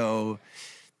 Yeah. So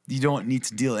you don't need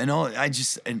to deal. And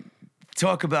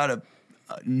talk about a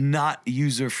not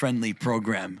user-friendly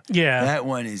program. Yeah. That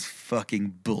one is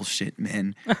fucking bullshit,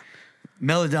 man.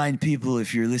 Melodyne people,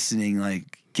 if you're listening,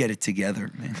 like, get it together,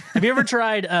 man. Have you ever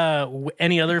tried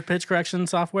any other pitch correction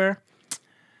software?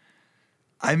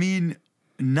 I mean,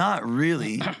 not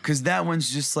really, because that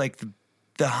one's just like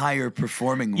the higher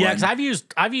performing one. Yeah, because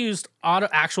I've used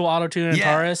actual Auto-Tune and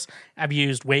Taurus. I've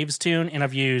used Wavestune, and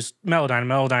I've used Melodyne.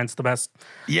 Melodyne's the best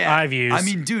I've used. I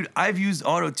mean, dude, I've used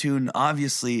Auto-Tune,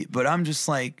 obviously, but I'm just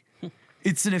like,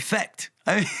 it's an effect.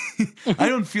 I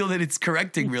don't feel that it's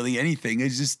correcting really anything.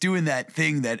 It's just doing that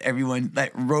thing that everyone,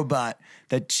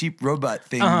 that cheap robot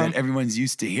thing that everyone's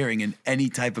used to hearing in any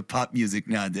type of pop music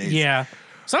nowadays. Yeah.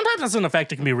 Sometimes that's an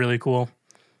effect that can be really cool.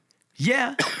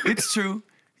 Yeah, it's true.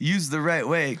 Used the right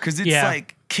way, because it's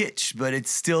like kitsch, but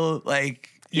it's still like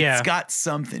it's got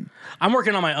something. I'm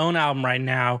working on my own album right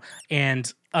now,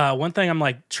 and one thing I'm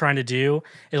like trying to do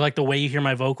is like the way you hear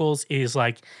my vocals is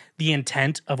like the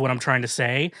intent of what I'm trying to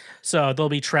say. So there'll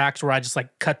be tracks where I just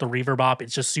like cut the reverb off.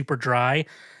 It's just super dry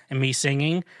and me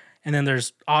singing. And then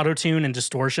there's auto-tune and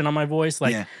distortion on my voice,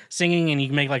 like singing, and you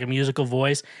can make like a musical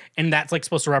voice. And that's like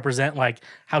supposed to represent like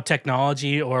how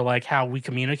technology or like how we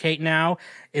communicate now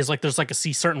is like there's like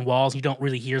see certain walls. You don't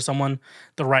really hear someone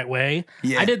the right way.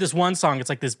 Yeah. I did this one song. It's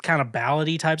like this kind of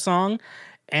ballady type song.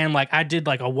 And like I did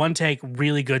like a one take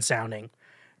really good sounding.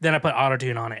 Then I put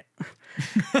auto-tune on it.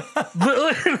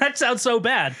 That sounds so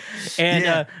bad.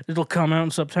 And it'll come out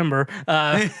in September.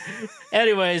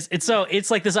 Anyways,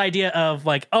 it's like this idea of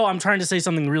like, oh, I'm trying to say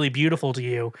something really beautiful to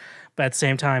you, but at the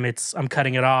same time, I'm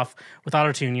cutting it off with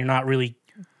autotune. You're not really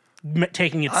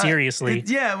taking it seriously.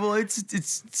 Well,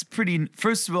 it's pretty.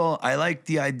 First of all, I like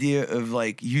the idea of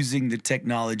like using the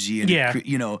technology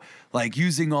and like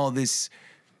using all the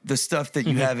stuff that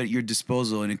you have at your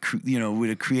disposal and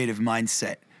with a creative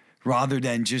mindset. rather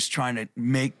than just trying to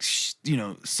make,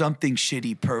 something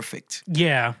shitty perfect.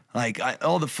 Yeah. Like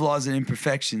all the flaws and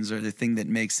imperfections are the thing that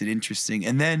makes it interesting.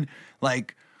 And then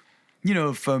like,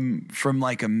 from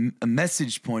like a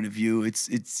message point of view, it's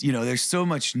there's so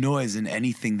much noise in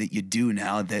anything that you do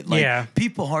now that like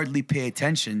people hardly pay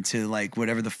attention to like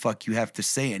whatever the fuck you have to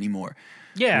say anymore.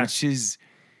 Yeah. Which is,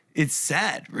 it's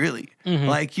sad, really.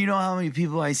 Like, how many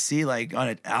people I see like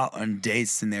out on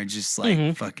dates and they're just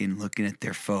like fucking looking at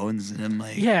their phones, and I'm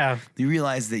like, you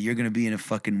realize that you're gonna be in a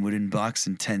fucking wooden box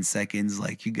in 10 seconds,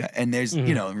 like you got, and there's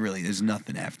really there's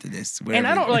nothing after this. And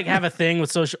I don't like have a thing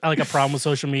with a problem with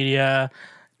social media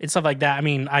and stuff like that. I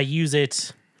mean, I use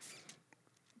it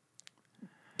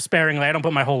sparingly. I don't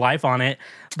put my whole life on it,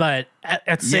 but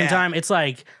at the same time, it's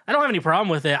like I don't have any problem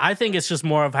with it. I think it's just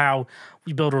more of how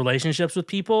we build relationships with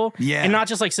people, and not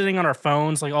just like sitting on our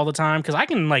phones like all the time. Because I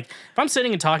can like if I'm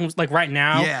sitting and talking like right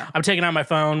now, I'm taking out my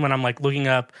phone when I'm like looking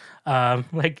up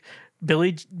like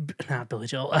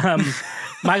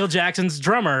Michael Jackson's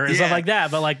drummer and stuff like that.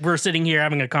 But like we're sitting here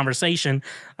having a conversation.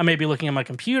 I may be looking at my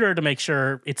computer to make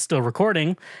sure it's still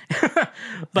recording,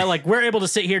 but like we're able to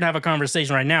sit here and have a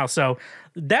conversation right now. So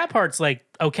that part's like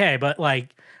okay, but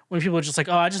like when people are just like,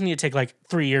 oh, I just need to take like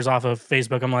 3 years off of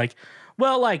Facebook, I'm like,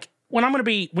 well, like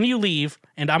when you leave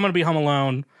and I'm gonna be home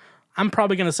alone, I'm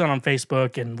probably gonna sit on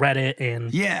Facebook and Reddit and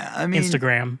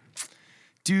Instagram.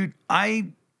 Dude, I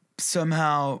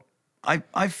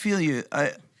feel you.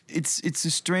 It's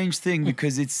a strange thing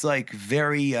because it's like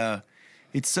very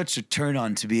it's such a turn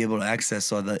on to be able to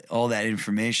access all that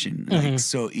information like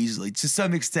so easily. To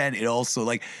some extent, it also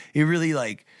like it really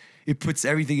like it puts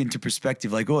everything into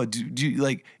perspective. Like, oh, do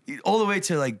like all the way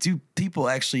to like, do people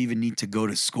actually even need to go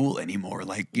to school anymore?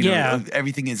 Like,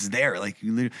 everything is there. Like,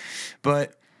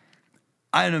 but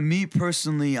I don't know. Me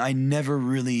personally, I never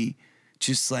really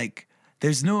just like.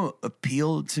 There's no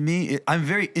appeal to me. I'm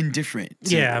very indifferent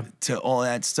to all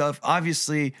that stuff.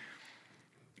 Obviously,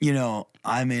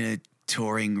 I'm in a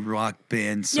touring rock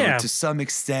band, so to some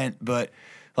extent, but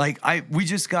like we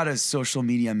just got a social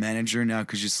media manager now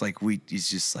because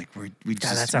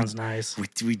that sounds nice.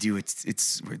 We do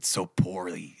it's so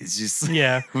poorly. It's just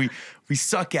we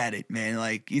suck at it, man.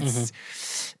 Like it's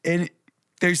and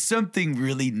there's something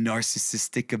really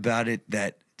narcissistic about it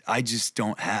that I just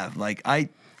don't have. Like I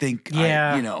think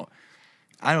I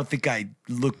don't think I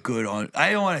look good on.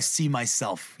 I don't want to see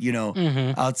myself,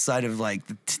 outside of like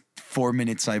the 4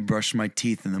 minutes I brush my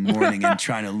teeth in the morning and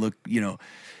trying to look,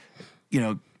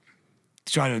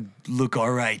 try to look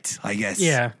all right, I guess.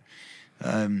 Yeah.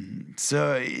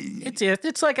 So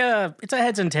it's like it's a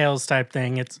heads and tails type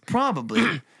thing. It's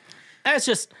probably. It's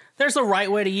just there's a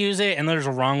right way to use it and there's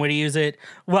a wrong way to use it.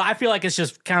 Well, I feel like it's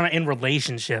just kind of in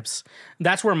relationships.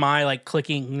 That's where my like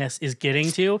clickingness is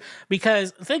getting to, because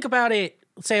think about it.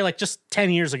 Say like just 10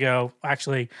 years ago,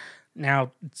 actually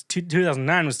now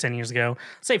 2009 was 10 years ago.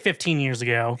 Say 15 years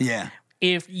ago. Yeah.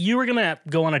 If you were gonna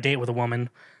go on a date with a woman.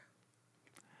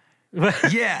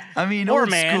 Yeah, I mean, or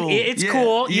man, school. It's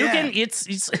cool. You can, it's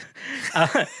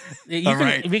you can.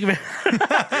 Right.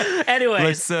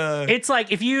 Anyways, it's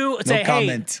like if you say,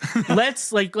 "Hey,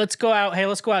 let's go out. Hey,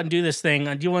 let's go out and do this thing.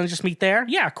 Do you want to just meet there?"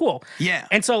 Yeah, cool. Yeah,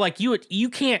 and so like you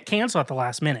can't cancel at the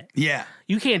last minute. Yeah,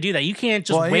 you can't do that. You can't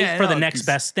just wait for the next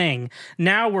best thing.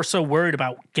 Now we're so worried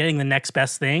about getting the next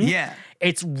best thing. Yeah,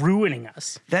 it's ruining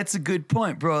us. That's a good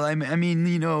point, bro. I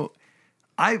mean,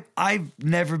 I've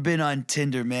never been on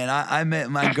Tinder, man. I met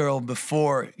my girl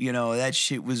before, that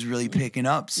shit was really picking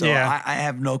up. So I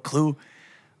have no clue.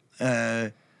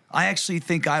 I actually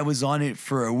think I was on it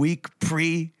for a week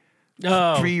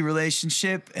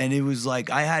pre-relationship. And it was like,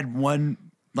 I had one,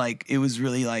 like, it was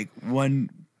really like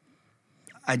one,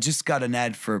 I just got an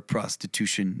ad for a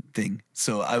prostitution thing.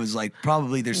 So I was like,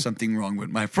 probably there's something wrong with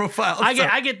my profile.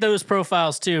 I get those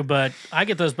profiles too, but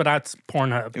that's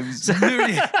Pornhub. It was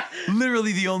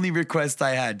literally the only request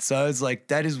I had. So I was like,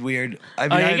 that is weird. I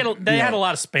mean, they had a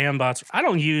lot of spam bots. I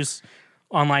don't use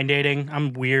online dating.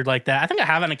 I'm weird like that. I think I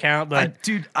have an account, but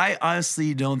I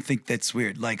honestly don't think that's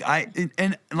weird. Like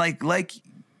like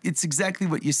it's exactly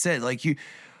what you said. Like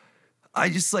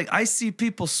I see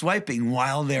people swiping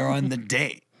while they're on the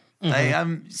date.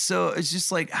 So it's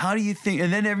just like, how do you think?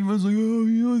 And then everyone's like,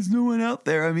 oh, there's no one out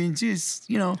there. I mean, she's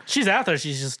out there.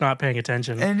 She's just not paying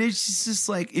attention. And it's just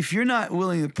like, if you're not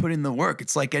willing to put in the work,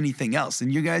 it's like anything else.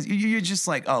 And you guys, you're just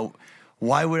like, oh,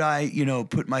 why would I,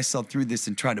 put myself through this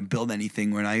and try to build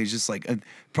anything when I was just like,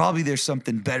 probably there's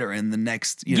something better in the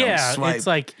next, swipe. It's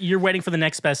like you're waiting for the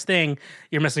next best thing.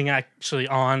 You're missing actually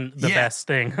on the best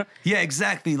thing. Yeah,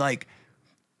 exactly. Like,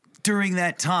 during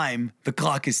that time, the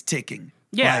clock is ticking.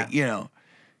 Yeah. Like,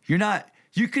 you're not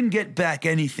you can get back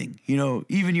anything, you know,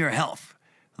 even your health.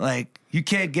 Like, you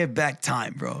can't get back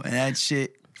time, bro. And that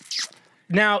shit.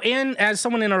 Now, as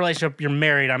someone in a relationship, you're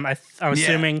married. I'm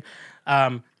assuming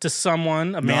to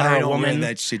someone, a man or a woman. I don't wear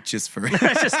that shit just for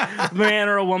just man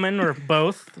or a woman or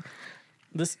both.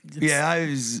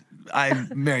 I'm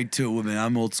married to a woman.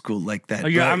 I'm old school like that.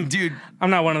 Dude, I'm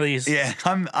not one of these. Yeah,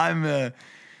 I'm.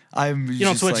 You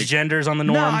don't switch genders on the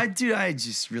norm. No,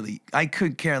 I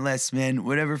could care less, man.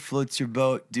 Whatever floats your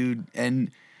boat, dude. And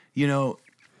you know,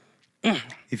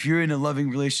 if you're in a loving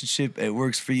relationship, it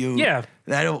works for you. Yeah,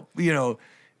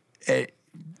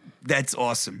 that's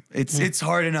awesome. It's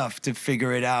hard enough to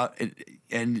figure it out,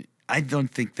 and I don't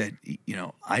think that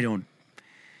I don't.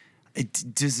 It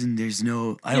doesn't. There's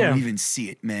no. I don't even see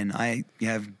it, man. I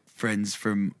have friends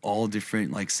from all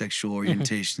different like sexual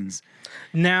orientations.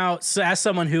 Now, so as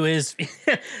someone who is,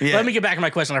 let me get back to my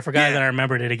question. I forgot that I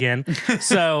remembered it again.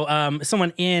 So,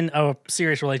 someone in a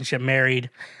serious relationship, married,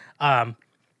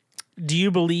 do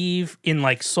you believe in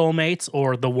like soulmates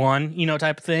or the one,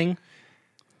 type of thing?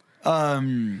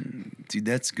 Dude,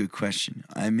 that's a good question.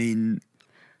 I mean,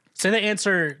 say the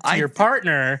answer to your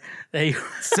partner.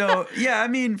 So yeah, I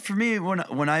mean, for me,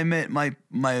 when I met my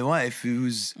wife, it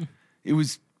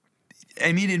was.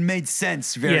 I mean, it made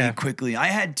sense very quickly. I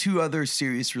had 2 other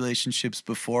serious relationships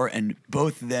before, and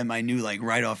both of them I knew like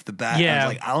right off the bat. I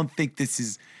was like, I don't think this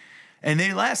is, and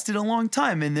they lasted a long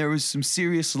time, and there was some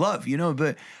serious love,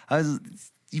 but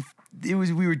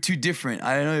we were too different.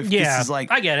 I don't know if this is like,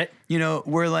 I get it.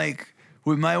 We're like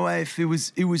with my wife, it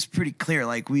was pretty clear.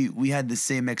 Like we had the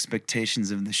same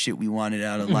expectations of the shit we wanted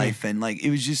out of life, and like it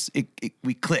was just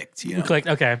we clicked. We clicked,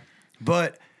 okay.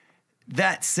 But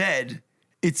that said,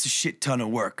 it's a shit ton of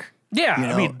work. Yeah,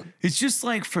 I mean, it's just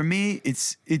like for me,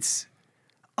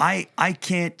 I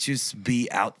can't just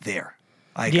be out there.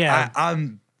 Like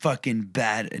I'm fucking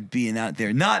bad at being out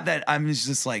there. Not that I'm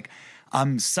just like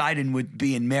I'm siding with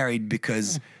being married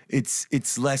because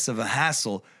it's less of a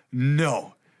hassle.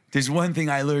 No. There's one thing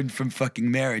I learned from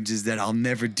fucking marriage is that I'll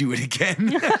never do it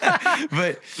again.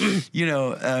 But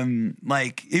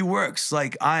like it works.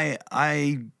 Like I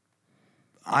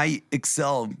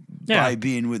excel by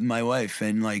being with my wife,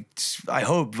 and like I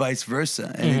hope vice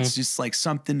versa. And it's just like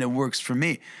something that works for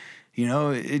me.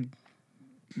 It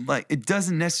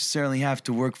doesn't necessarily have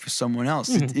to work for someone else.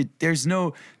 There's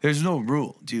no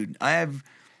rule, dude.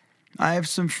 I have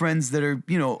some friends that are,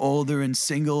 older and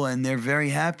single, and they're very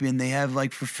happy, and they have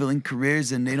like fulfilling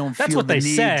careers, and they don't feel the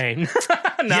need. That's what they say.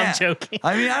 No, I'm joking.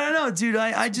 I mean, I don't know, dude.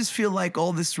 I just feel like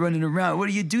all this running around. What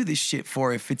do you do this shit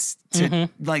for? If it's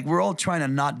like we're all trying to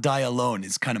not die alone,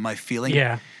 is kind of my feeling.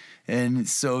 Yeah. And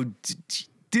so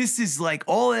this is like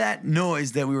all of that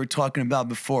noise that we were talking about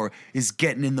before is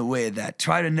getting in the way of that.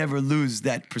 Try to never lose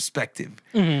that perspective.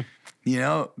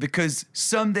 Because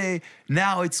someday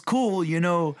now it's cool,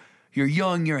 you're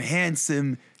young, you're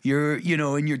handsome, you're,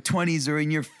 in your 20s or in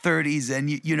your 30s, and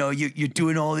you're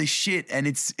doing all this shit, and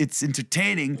it's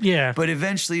entertaining. Yeah. But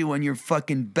eventually, when your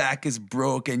fucking back is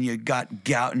broke and you got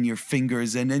gout in your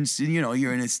fingers, and then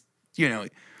you're in a,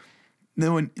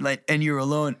 no one and you're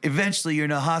alone. Eventually, you're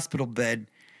in a hospital bed.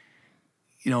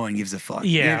 No one gives a fuck.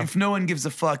 Yeah. If no one gives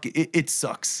a fuck, it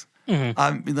sucks.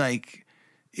 I'm like,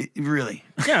 really.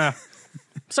 Yeah.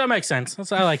 So it makes sense.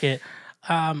 I like it.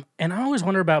 And I always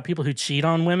wonder about people who cheat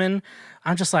on women.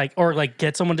 I'm just like, or like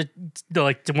get someone to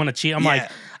want to cheat. I'm like,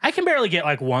 I can barely get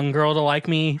like one girl to like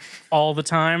me all the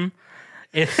time.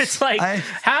 It's like,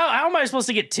 how am I supposed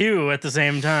to get 2 at the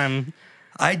same time?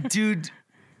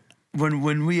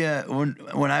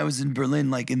 When I was in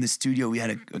Berlin, like in the studio, we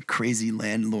had a crazy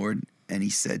landlord, and he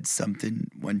said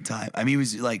something one time. I mean, he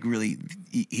was like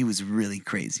he was really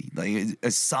crazy, like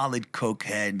a solid coke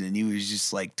head, and he was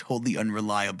just like totally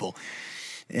unreliable.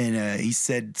 And he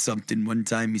said something one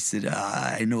time. He said,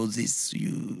 I know this.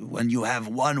 When you have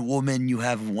one woman, you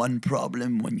have one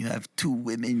problem. When you have 2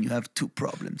 women, you have 2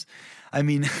 problems. I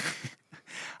mean,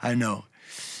 I know.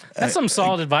 That's some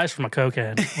solid advice from a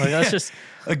cokehead. Like that's just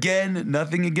again,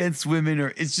 nothing against women,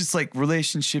 or it's just like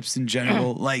relationships in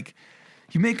general. Like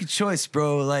you make a choice,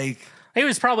 bro. Like he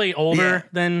was probably older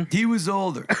than he was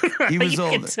older. He was you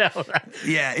older. Can tell that.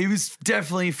 Yeah, he was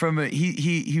definitely from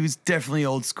he was definitely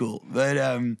old school. But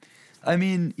I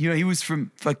mean, he was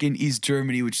from fucking East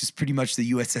Germany, which is pretty much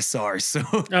the USSR. So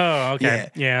oh, okay,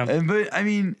 yeah. But I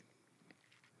mean,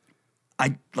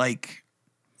 I like.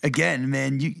 Again,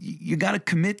 man, you got to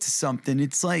commit to something.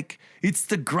 It's like, it's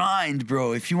the grind,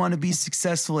 bro. If you want to be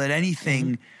successful at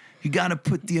anything, you got to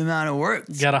put the amount of work.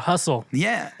 You got to hustle.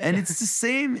 Yeah. And it's the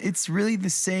same. It's really the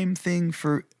same thing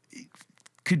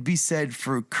could be said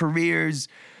for careers,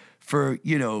 for,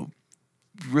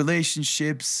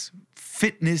 relationships,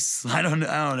 fitness. I don't know.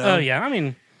 Oh yeah, I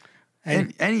mean,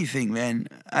 anything, man.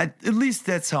 At least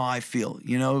that's how I feel.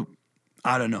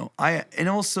 I don't know. And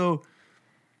also,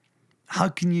 how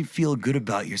can you feel good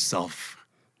about yourself?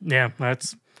 Yeah,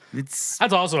 that's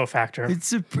also a factor.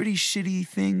 It's a pretty shitty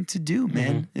thing to do,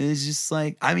 man. It's just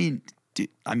like, I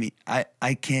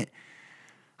can't.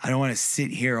 I don't want to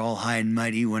sit here all high and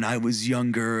mighty when I was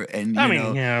younger and I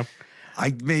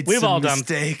made we've some all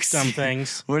mistakes, done some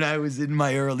things when I was in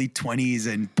my early 20s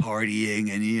and partying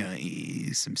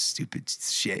and some stupid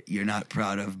shit you're not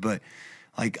proud of. But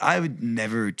like, I would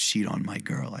never cheat on my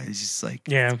girl. I was just like,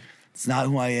 it's not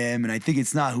who I am, and I think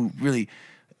it's not who really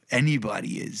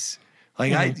anybody is.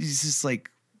 Like, it's just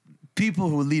like people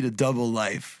who lead a double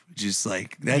life. Just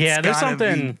like there's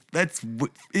something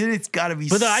it's got to be.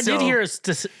 But I did hear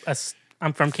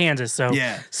I'm from Kansas, so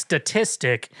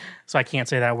statistic. So I can't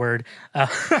say that word.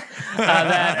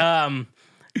 That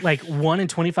like 1 in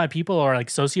 25 people are like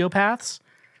sociopaths.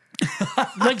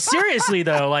 Like seriously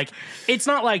though, like it's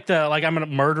not like I'm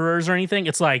murderers or anything.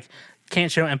 It's like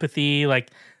can't show empathy,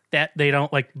 like that they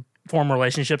don't like form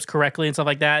relationships correctly and stuff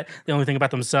like that. They only think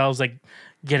about themselves, like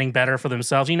getting better for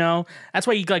themselves, That's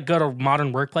why you like go to a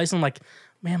modern workplace and I'm like,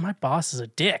 man, my boss is a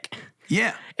dick.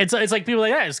 Yeah. It's like people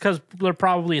like that. It's because they're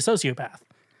probably a sociopath.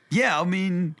 Yeah, I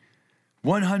mean,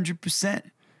 100%.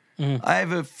 I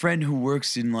have a friend who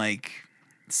works in like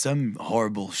some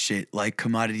horrible shit like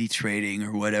commodity trading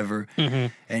or whatever.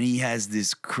 And he has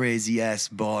this crazy ass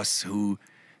boss who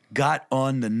got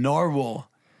on the Narwhal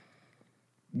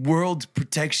World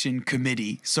Protection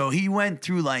Committee. So he went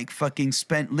through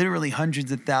spent literally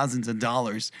hundreds of thousands of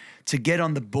dollars to get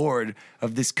on the board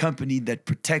of this company that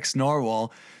protects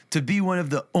narwhal, to be one of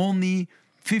the only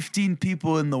 15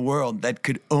 people in the world that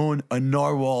could own a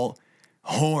narwhal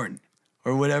horn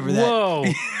or whatever that. Whoa.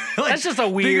 That's just a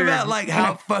weird. Think about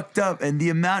how fucked up and the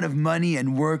amount of money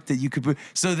and work that you could put.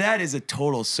 So that is a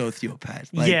total sociopath.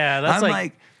 That's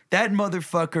I'm that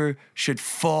motherfucker should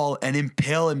fall and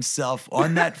impale himself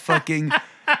on that fucking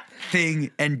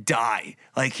thing and die.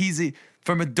 Like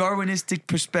from a Darwinistic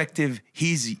perspective,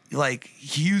 he's like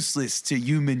useless to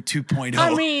human 2.0.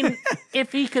 I mean,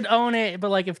 if he could own it,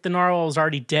 but like if the narwhal was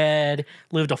already dead,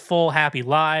 lived a full happy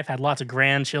life, had lots of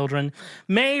grandchildren,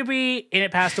 maybe, and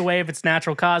it passed away if it's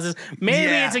natural causes,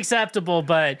 maybe it's acceptable,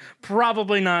 but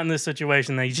probably not in this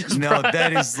situation that you just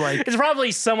that is like... It's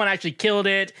probably someone actually killed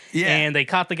it, and they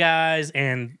caught the guys,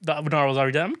 and the narwhal's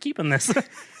already dead. I'm keeping this.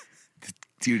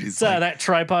 Dude, that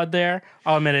tripod there,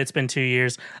 I'll admit it's been 2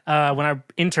 years. When I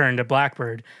interned at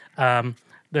Blackbird, they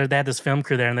had this film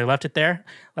crew there, and they left it there.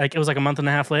 Like, it was like a month and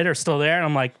a half later, still there, and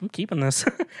I'm like, I'm keeping this.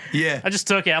 Yeah. I just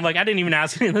took it. I'm like, I didn't even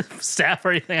ask any of the staff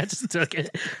or anything. I just took it.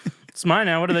 It's mine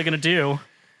now. What are they going to do?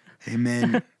 Hey,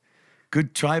 man,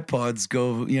 good tripods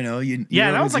go,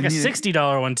 that was like a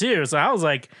 $60 one, too. So I was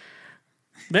like...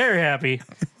 very happy.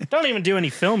 Don't even do any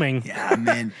filming. Yeah,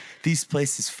 man. These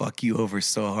places fuck you over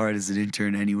so hard as an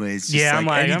intern anyways. Just I'm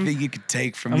like anything you could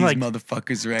take from these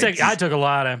motherfuckers, right? I took a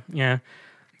lot of,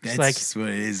 That's just what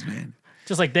it is, man.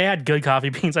 Just like they had good coffee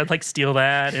beans, I'd like steal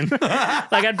that. And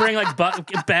like I'd bring like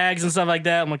bags and stuff like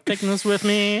that. I'm like, taking this with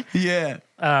me. Yeah.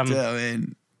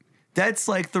 Man. That's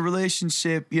like the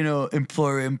relationship,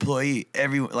 employer-employee.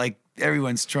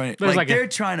 Everyone's trying to, they're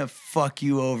trying to fuck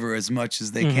you over as much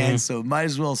as they can, so might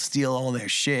as well steal all their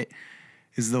shit,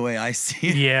 is the way I see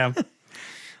it. Yeah.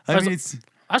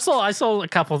 I sold a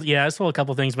couple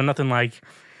things, but nothing like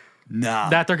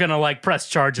that they're gonna like press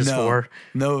charges for.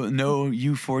 No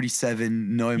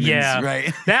U-47 Neumanns,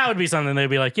 right? That would be something they'd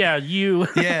be like, yeah.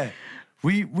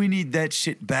 We need that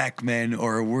shit back, man,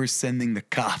 or we're sending the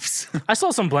cops. I saw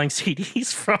some blank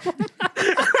CDs from them.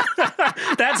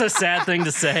 That's a sad thing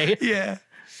to say. Yeah.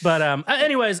 But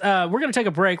anyways, we're going to take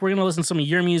a break. We're going to listen to some of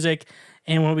your music.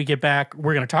 And when we get back,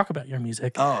 we're going to talk about your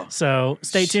music. Oh. So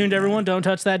stay tuned, everyone. Don't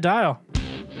touch that dial.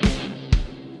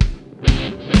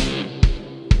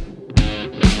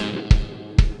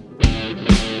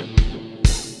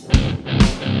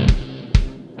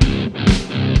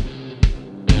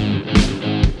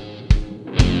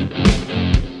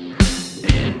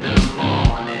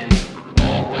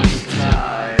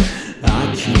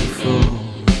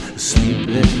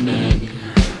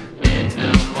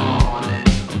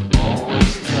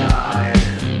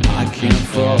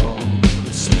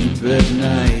 At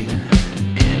night,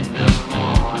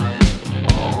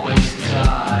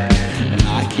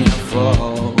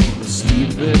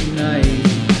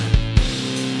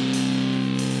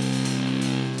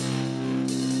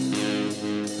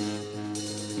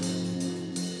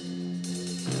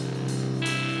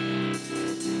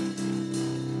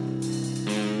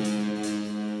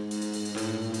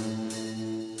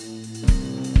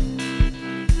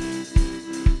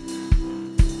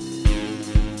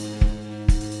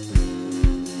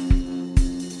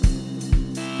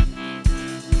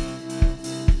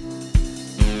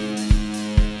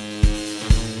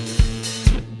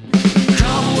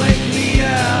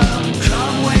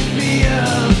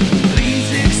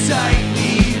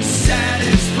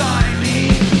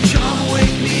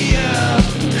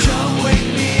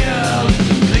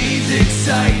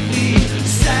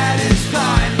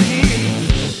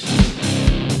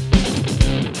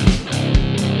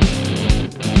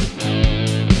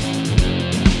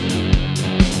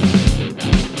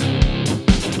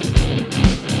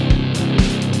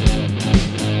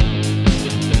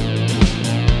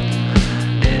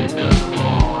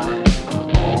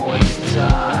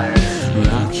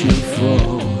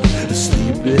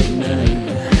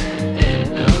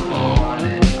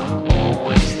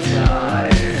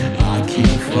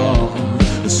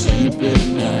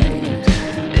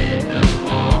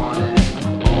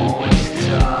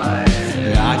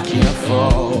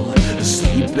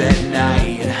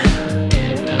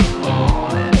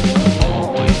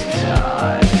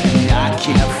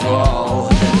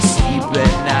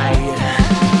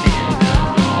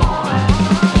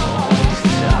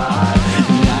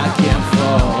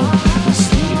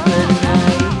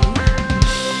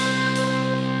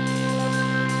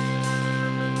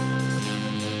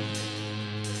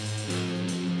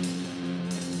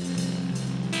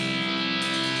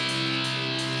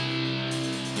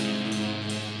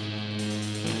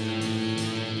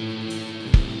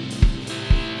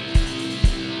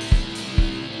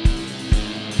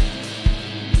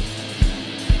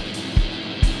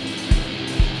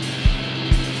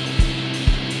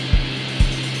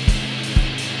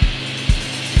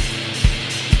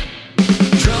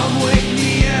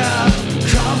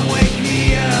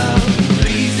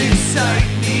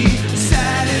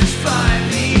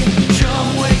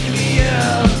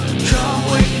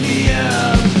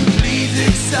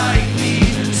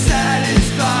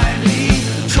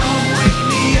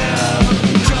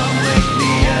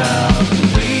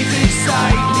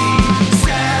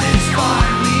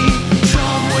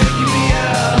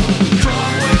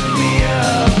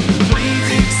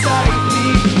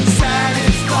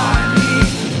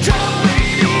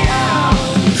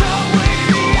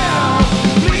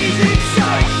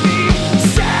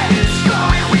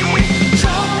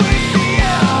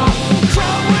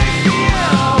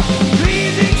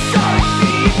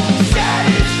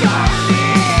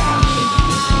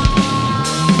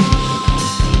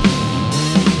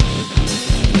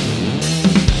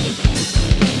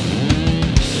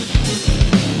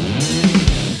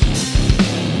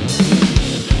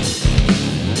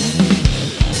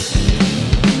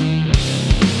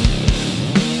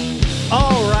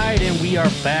 we are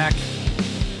back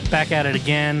at it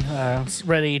again,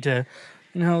 ready to,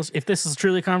 if this is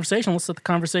truly a conversation, let's let the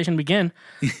conversation begin.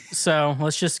 So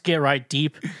let's just get right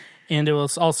deep into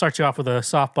it. I'll start you off with a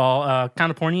softball. Kind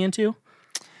of porn you into?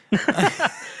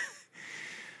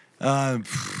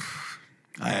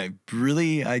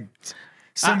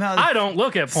 Somehow I don't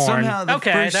look at porn. Somehow the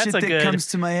first shit that comes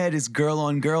to my head is girl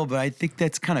on girl, but I think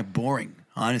that's kind of boring,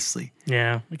 honestly.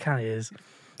 Yeah, it kind of is.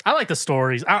 I like the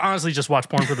stories. I honestly just watch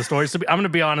porn for the stories. I'm going to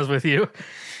be honest with you.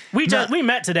 We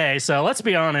met today, so let's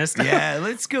be honest. Yeah,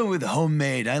 let's go with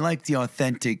homemade. I like the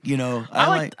authentic.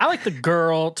 I like the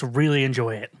girl to really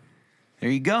enjoy it.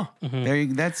 There you go.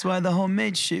 Mm-hmm. That's why the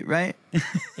homemade shit, right?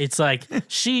 It's like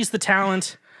she's the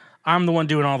talent. I'm the one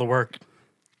doing all the work.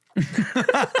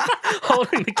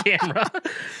 Holding the camera.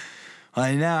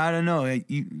 I don't know.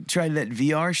 You tried that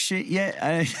VR shit yet?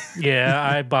 Yeah,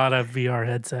 I bought a VR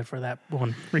headset for that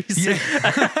one reason.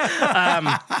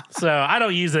 Yeah. So I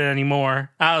don't use it anymore.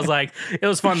 I was like, it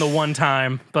was fun the one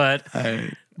time, but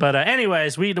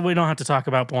anyways, we don't have to talk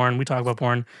about porn. We talk about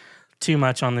porn too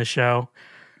much on this show.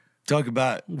 We talk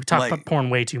about porn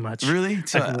way too much. Really?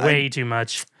 Way too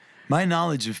much. My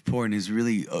knowledge of porn is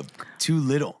really too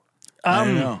little. I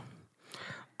don't know.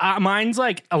 Mine's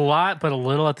like a lot, but a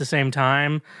little at the same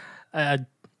time.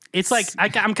 It's like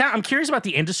I'm curious about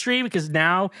the industry because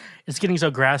now it's getting so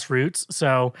grassroots.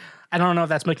 So I don't know if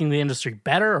that's making the industry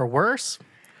better or worse.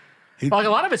 Like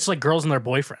a lot of it's like girls and their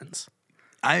boyfriends.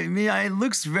 I mean, it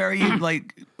looks very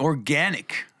like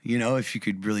organic. If you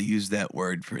could really use that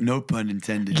word, for no pun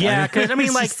intended. Yeah, because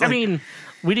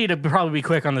we need to probably be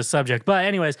quick on this subject. But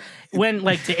anyways, when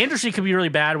like the industry could be really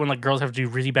bad when like girls have to do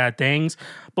really bad things,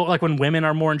 but like when women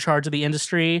are more in charge of the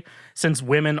industry, since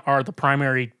women are the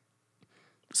primary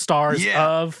stars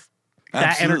of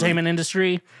that entertainment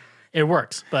industry, it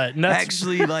works. But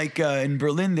actually, like in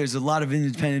Berlin, there's a lot of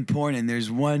independent porn, and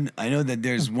I know that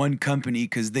there's one company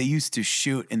because they used to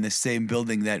shoot in the same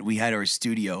building that we had our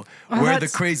studio, where the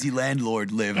crazy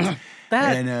landlord lived.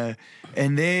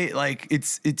 And they like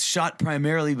it's shot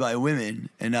primarily by women,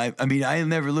 and I mean I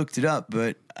never looked it up,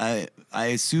 but I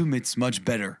assume it's much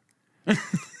better.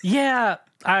 Yeah,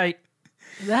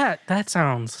 that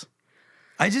sounds.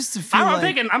 I just feel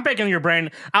I'm picking your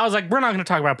brain. I was like, we're not going to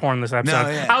talk about porn in this episode. No,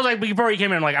 yeah. I was like, before you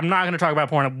came in, like, I'm not going to talk about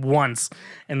porn once.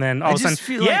 And then all of a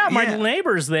sudden, my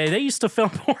neighbors, they used to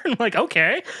film porn. Like,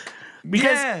 okay.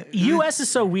 Because U.S. is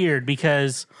so weird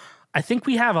because I think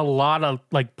we have a lot of,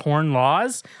 like, porn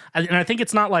laws. And I think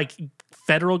it's not, like,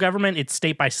 federal government. It's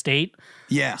state by state.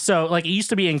 Yeah. So, like, it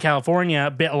used to be in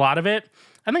California, a lot of it.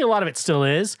 I think a lot of it still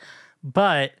is.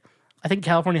 But I think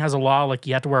California has a law, like,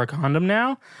 you have to wear a condom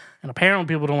now. And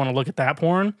apparently people don't want to look at that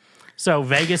porn. So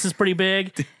Vegas is pretty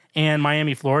big, and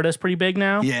Miami, Florida is pretty big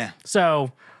now. Yeah.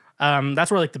 So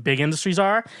that's where like the big industries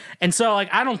are. And so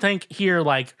like I don't think here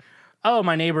like, oh,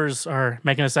 my neighbors are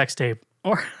making a sex tape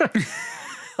or but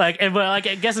I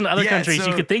guess in other countries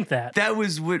you could think that. That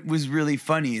was what was really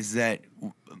funny is that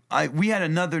we had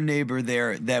another neighbor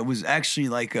there that was actually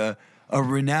like a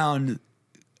renowned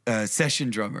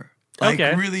session drummer. Like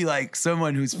really like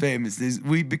someone who's famous.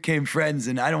 We became friends,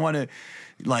 and I don't want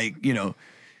to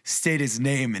state his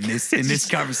name in this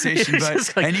conversation,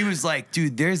 but and he was like,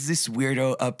 dude, there's this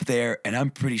weirdo up there, and I'm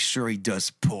pretty sure he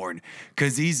does porn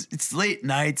because it's late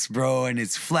nights, bro, and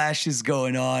it's flashes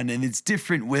going on, and it's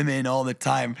different women all the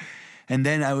time. And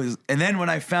then when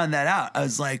I found that out, I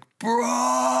was like,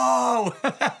 bro.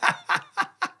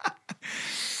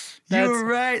 You were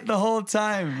right the whole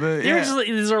time, but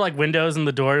these are like windows in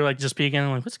the door. You're like just peeking.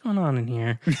 I'm like, what's going on in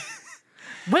here?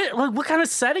 What kind of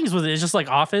settings was it? It's just like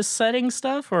office setting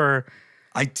stuff, or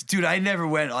I never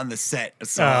went on the set,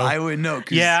 so I wouldn't know.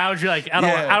 Yeah, I would be like, I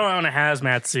don't want a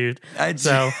hazmat suit. I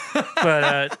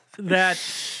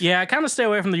kind of stay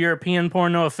away from the European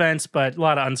porn. No offense, but a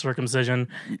lot of uncircumcision,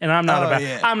 and I'm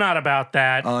not about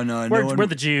that. Oh no, we're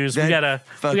the Jews. We gotta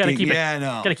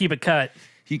keep it cut.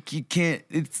 You can't.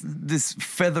 It's this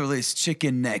featherless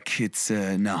chicken neck. It's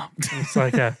no. It's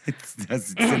like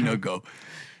it's a no go.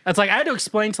 It's like I had to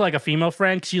explain to like a female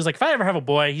friend. She was like, "If I ever have a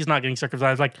boy, he's not getting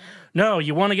circumcised." Like, no,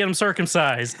 you want to get him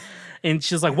circumcised. And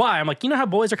she's like, "Why?" I'm like, "You know how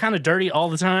boys are kind of dirty all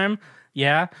the time."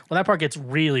 Yeah. Well, that part gets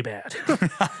really bad.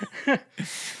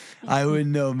 I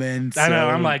wouldn't know, man. I know.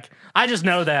 I'm like, I just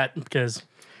know that because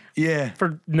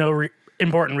for no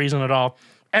important reason at all.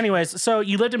 Anyways, so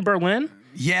you lived in Berlin.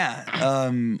 Yeah,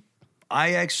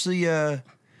 I actually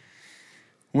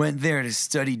went there to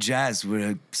study jazz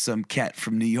with some cat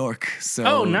from New York.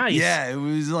 So, nice. Yeah, it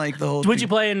was like the whole. Would you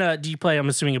play in? Do you play? I'm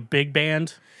assuming a big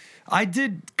band. I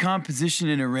did composition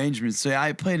and arrangements. So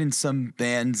I played in some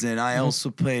bands, and I also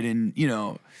played in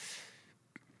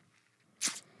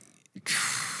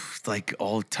like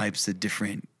all types of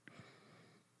different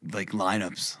like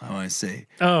lineups, I want to say.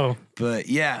 Oh. But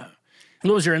yeah.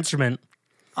 What was your instrument?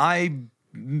 I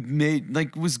made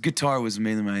guitar was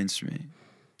mainly my instrument.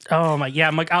 Oh my,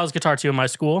 yeah, I was guitar too in my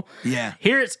school. Yeah.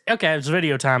 It's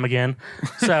video time again.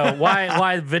 So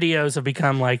why videos have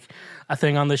become like a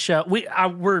thing on this show?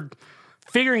 We're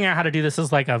figuring out how to do this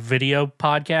as like a video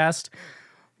podcast.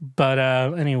 But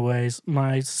anyways,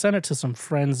 I sent it to some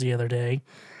friends the other day.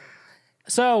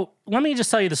 So let me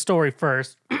just tell you the story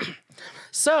first.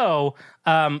 So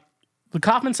the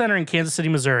Kauffman Center in Kansas City,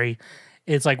 Missouri,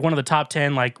 it's like one of the top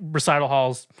 10 like recital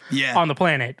halls on the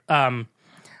planet.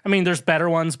 I mean, there's better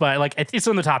ones, but like it's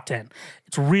in the top 10.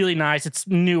 It's really nice. It's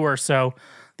newer, so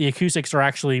the acoustics are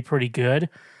actually pretty good.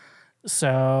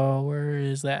 So where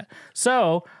is that?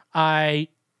 So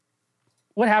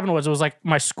what happened was it was like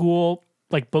my school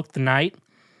like booked the night,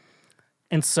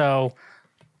 and so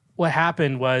what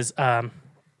happened was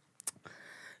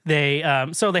they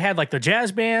had like the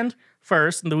jazz band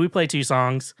first, and then we played 2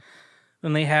 songs.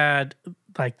 Then they had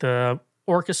like the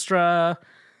orchestra.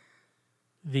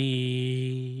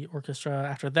 The orchestra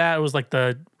after that, it was like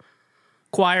the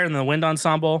choir and the wind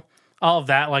ensemble, all of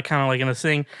that, like kind of like in a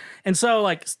thing. And so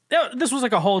like this was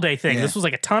like a whole day thing. This was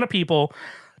like a ton of people,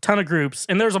 a ton of groups,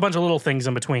 and there's a bunch of little things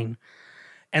in between.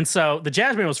 And so the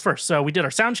jazz band was first. So we did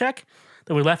our sound check,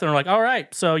 then we left and we're like, all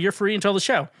right, so you're free until the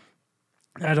show.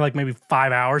 I had like maybe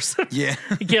 5 hours. Yeah.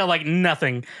 Like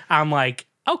nothing. I'm like,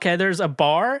 okay, there's a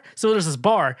bar. So there's this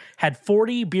bar, had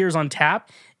 40 beers on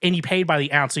tap, and you paid by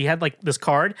the ounce. So you had like this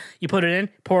card, you put it in,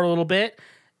 pour a little bit.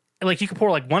 And like you could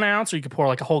pour like 1 ounce or you could pour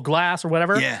like a whole glass or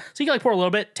whatever. Yeah. So you could like pour a little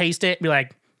bit, taste it, be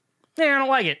like, I don't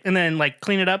like it. And then like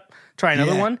clean it up, try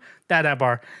another one. That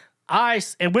bar. I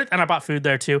bought food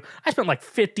there too. I spent like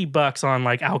 $50 on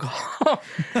like alcohol.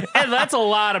 And that's a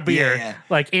lot of beer. Yeah.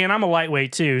 Like, and I'm a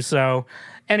lightweight too. So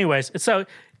anyways, so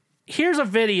here's a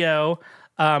video.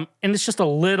 And it's just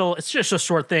a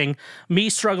short thing. Me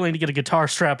struggling to get a guitar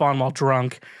strap on while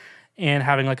drunk and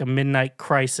having like a midnight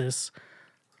crisis.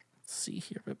 Let's see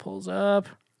here if it pulls up.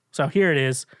 So here it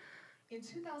is. In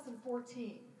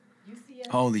 2014, UCF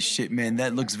Holy shit, man.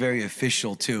 That looks very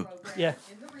official too. Yeah.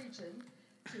 in the region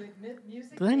to admit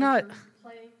music Do they not- majors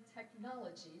playing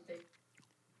technology.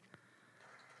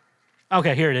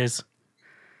 Okay, here it is.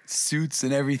 Suits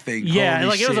and everything. Yeah, Holy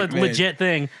like it was a shit, man. legit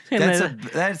thing. And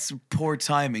That's poor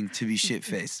timing to be shit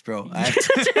faced, bro.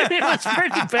 it was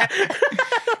pretty bad.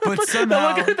 But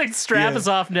somehow, Look, the strap is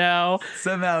off now.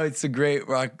 somehow it's a great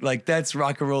rock. Like that's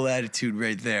rock and roll attitude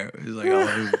right there. It's like,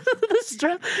 oh, The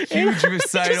strap. huge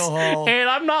recital hall. And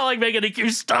I'm not like making a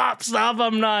cue. Stop.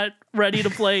 I'm not ready to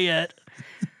play yet.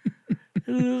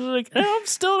 Like, I'm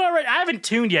still not ready. I haven't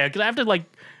tuned yet because I have to like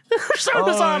start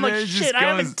this on. I'm like, there it just shit, I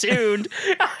haven't tuned.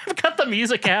 I've cut the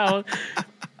music out.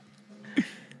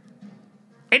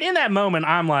 And in that moment,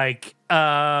 I'm like,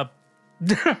 Oh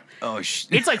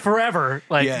shit. it's like forever.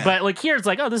 Like, Yeah. but like here, it's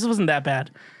like, oh, this wasn't that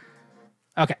bad.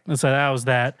 Okay, so that was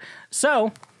that.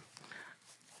 So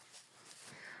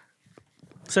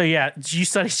yeah, you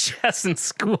study chess in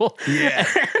school. Yeah.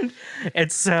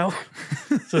 And so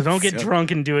don't get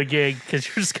drunk and do a gig because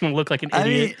you're just gonna look like an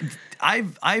idiot. I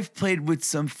mean, I've played with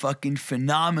some fucking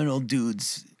phenomenal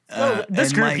dudes. This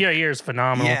and, group like, here is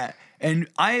phenomenal. Yeah, and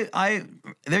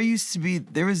there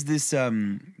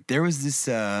was this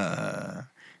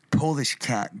Polish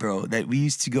cat, bro, that we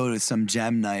used to go to some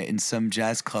jam night in some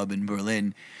jazz club in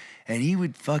Berlin, and he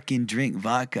would fucking drink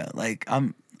vodka, like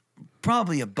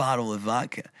probably a bottle of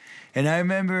vodka, and I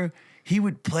remember he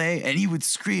would play and he would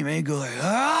scream and he'd go like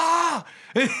ah.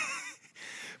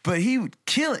 But he would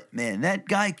kill it, man. That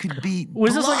guy could be.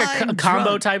 Was this like a blind combo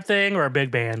drunk. type thing or a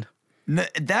big band? No,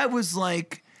 that was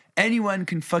like anyone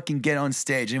can fucking get on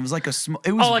stage, and it was like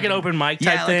it was like an open mic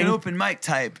type like thing? an open mic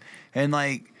type, and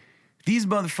like these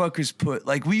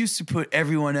motherfuckers we used to put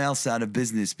everyone else out of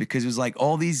business because it was like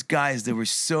all these guys that were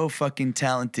so fucking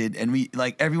talented, and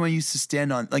everyone used to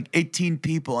stand on like 18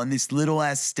 people on this little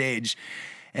ass stage,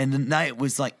 and the night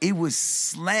was like it was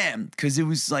slammed because it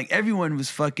was like everyone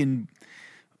was fucking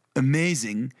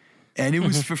amazing, and it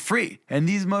was for free, and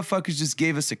these motherfuckers just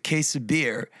gave us a case of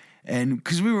beer. And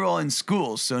because we were all in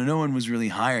school, so no one was really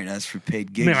hiring us for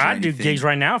paid gigs. Man, or I'd do anything. gigs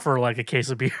right now for like a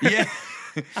case of beer. Yeah.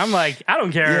 I'm like, I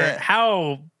don't care Yeah.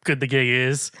 how good the gig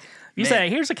is. You say,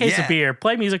 here's a case yeah. of beer,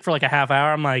 play music for like a half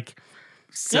hour. I'm like,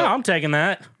 So, yeah, I'm taking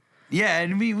that. yeah,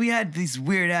 and we had these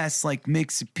weird ass like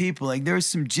mix of people. Like there were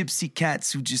some gypsy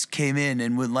cats who just came in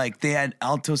and would like they had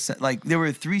there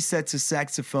were 3 sets of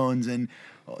saxophones and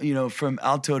from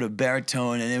alto to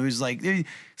baritone, and it was like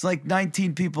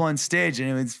 19 people on stage, and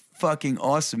it was fucking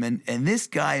awesome. And this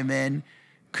guy, man,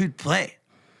 could play.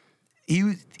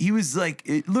 he was like,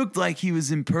 it looked like he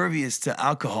was impervious to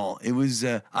alcohol. It was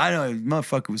I don't know,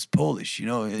 motherfucker was Polish, you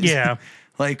know. Yeah.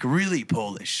 Like really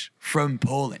Polish from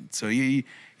Poland. So you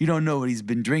don't know what he's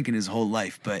been drinking his whole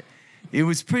life, but it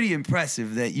was pretty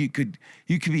impressive that you could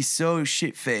be so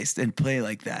shit-faced and play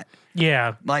like that.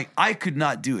 Yeah. Like I could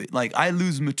not do it. Like I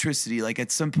lose motricity. Like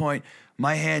at some point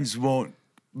my hands won't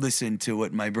listen to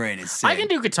what my brain is saying. I can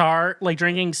do guitar, like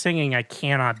drinking, singing I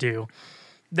cannot do.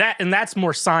 That, and that's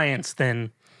more science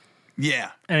than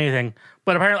anything.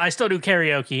 But apparently I still do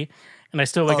karaoke. And I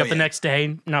still wake up the next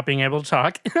day not being able to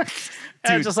talk. And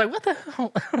I'm just like, what the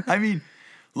hell? I mean,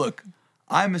 look,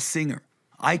 I'm a singer.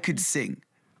 I could sing.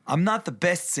 I'm not the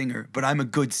best singer, but I'm a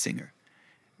good singer.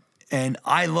 And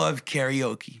I love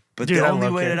karaoke. But the only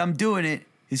way that I'm doing it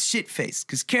is shit-faced.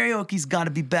 Because karaoke's got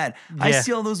to be bad. Yeah. I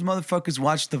see all those motherfuckers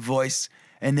watch The Voice.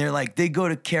 And they're like, they go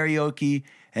to karaoke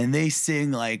and they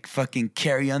sing like fucking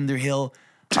Carrie Underhill.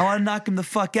 I want to knock him the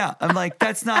fuck out. I'm like,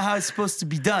 that's not how it's supposed to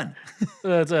be done.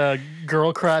 That's a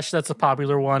Girl Crush. That's a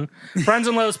popular one. Friends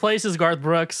in Lowest Places, Garth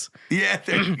Brooks. Yeah,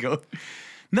 there you go.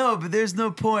 No, but there's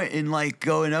no point in like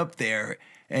going up there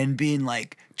and being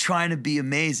like trying to be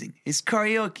amazing. It's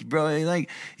karaoke, bro. Like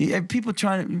people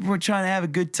we're trying to have a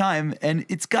good time, and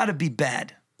it's got to be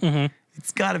bad. Mm-hmm.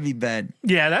 It's got to be bad.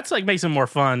 Yeah, that's like makes it more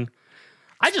fun.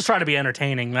 I just try to be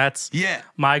entertaining. That's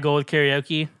my goal with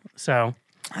karaoke. So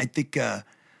I think the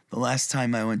last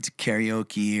time I went to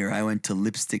karaoke or I went to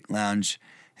Lipstick Lounge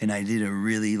and I did a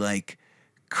really like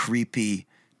creepy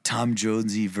Tom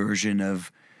Jonesy version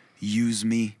of Use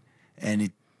Me, and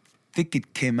I think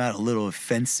it came out a little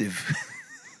offensive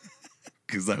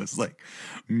because I was like,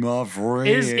 my friend.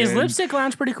 Is Lipstick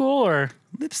Lounge pretty cool or?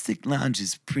 Lipstick Lounge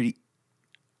is pretty.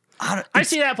 I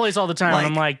see that place all the time. Like,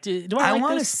 I'm like, do I like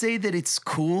want this? to say that it's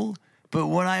cool, but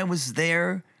when I was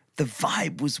there, the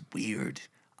vibe was weird.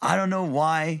 I don't know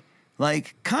why.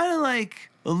 Like, kind of like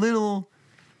a little.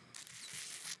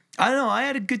 I don't know. I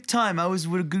had a good time. I was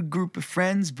with a good group of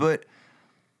friends, but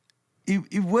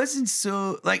it wasn't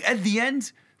so. Like, at the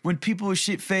end, when people were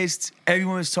shit-faced,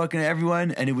 everyone was talking to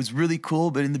everyone, and it was really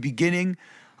cool. But in the beginning,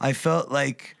 I felt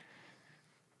like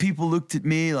people looked at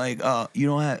me like, oh, you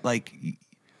don't have, like,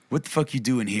 what the fuck you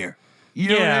doing here? You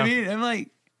know what I mean? I'm like,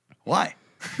 why?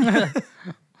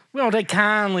 We don't take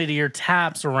kindly to your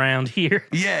taps around here.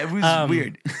 Yeah, it was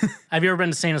weird. Have you ever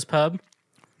been to Santa's Pub?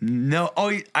 No.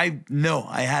 Oh, no,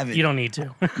 I haven't. You don't need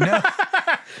to. No.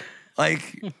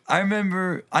 Like, I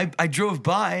remember I drove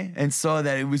by and saw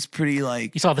that it was pretty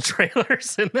like... You saw the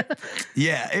trailers?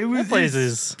 Yeah, it was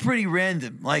places pretty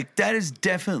random. Like, that is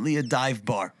definitely a dive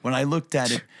bar when I looked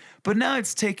at it. But now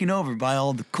it's taken over by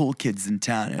all the cool kids in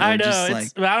town. And I know.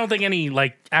 Just I don't think any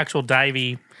like actual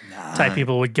divey type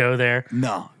people would go there.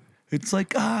 No. It's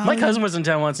like, my cousin was in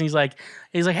town once, and he's like,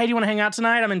 hey, do you want to hang out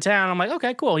tonight? I'm in town. I'm like,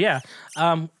 okay, cool, yeah.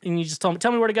 And you just tell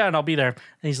me where to go, and I'll be there. And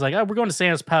he's like, oh, we're going to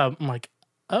Santa's Pub. I'm like,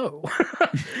 oh.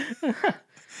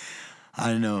 I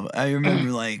don't know. I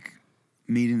remember like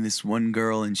meeting this one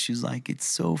girl, and she's like, it's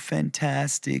so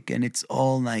fantastic, and it's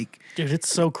all like, dude, it's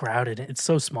so crowded. It's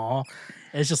so small.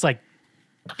 It's just like,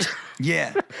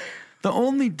 yeah. The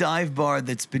only dive bar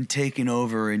that's been taken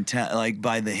over in town, like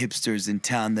by the hipsters in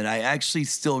town, that I actually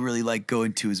still really like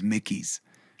going to is Mickey's.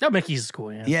 Oh, Mickey's is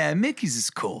cool, yeah. Yeah, Mickey's is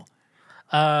cool.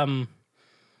 I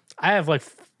have like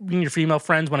your female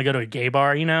friends want to go to a gay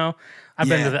bar, you know? I've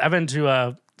been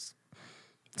to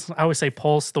I always say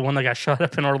Pulse, the one that got shut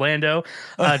up in Orlando.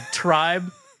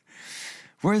 Tribe.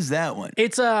 Where's that one?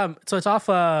 It's so it's off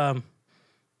so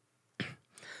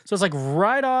it's like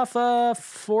right off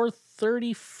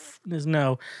 430.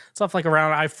 No, it's off like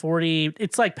around I-40.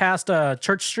 It's like past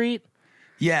Church Street.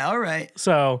 Yeah, all right.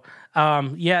 So,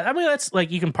 yeah, I mean, that's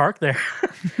like, you can park there.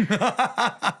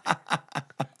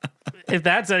 If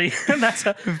that's they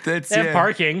have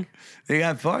parking. They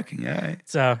got parking, all right.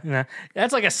 So, you know,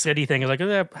 that's like a city thing. It's like,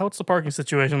 what's the parking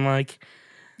situation like?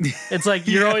 It's like,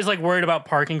 you're always like worried about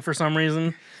parking for some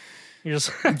reason. You're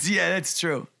just yeah, that's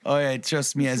true. Oh, yeah,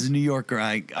 trust me, as a New Yorker,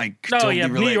 I totally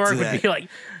relate New York to that. would be like,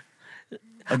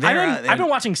 I've been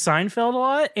watching Seinfeld a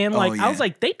lot, and like I was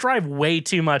like, they drive way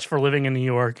too much for living in New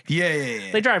York.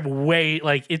 Yeah. They drive way,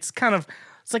 like, it's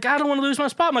like, I don't want to lose my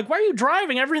spot. I'm like, why are you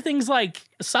driving? Everything's like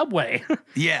a subway.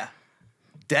 Yeah,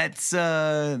 that's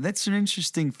an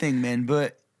interesting thing, man.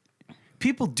 But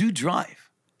people do drive.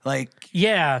 Like,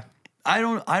 yeah, I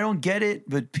don't get it,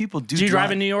 but people do. Do you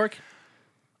drive in New York?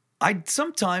 I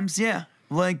sometimes, yeah.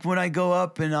 Like when I go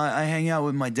up and I hang out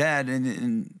with my dad,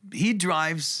 and he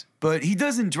drives. But he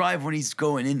doesn't drive when he's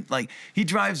going in. Like, he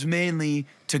drives mainly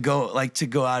to go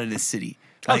out of the city.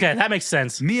 Like, okay, that makes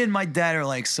sense. Me and my dad are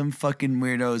like some fucking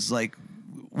weirdos. Like,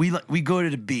 we go to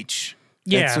the beach.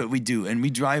 That's what we do. And we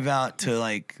drive out to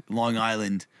like Long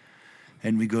Island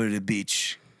and we go to the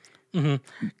beach.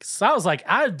 So I was like,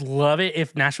 I'd love it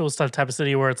if Nashville was the type of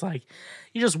city where it's like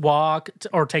you just walk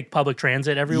or take public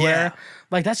transit everywhere. Yeah.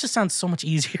 Like that just sounds so much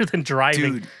easier than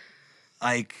driving. Dude,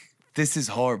 like this is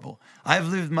horrible. I've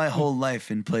lived my whole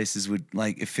life in places with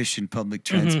like efficient public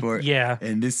transport. Yeah.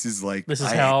 And this is like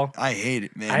hell. I hate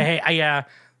it, man.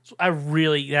 I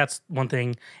really, that's one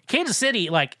thing. Kansas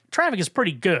City, like, traffic is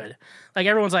pretty good. Like,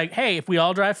 everyone's like, hey, if we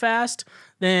all drive fast,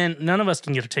 then none of us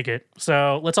can get a ticket.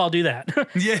 So let's all do that.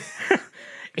 Yeah.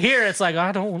 Here, it's like,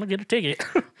 I don't want to get a ticket.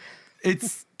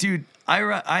 It's, dude,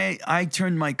 I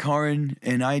turned my car in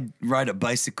and I ride a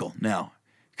bicycle now.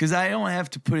 Because I don't have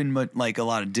to put in much, like a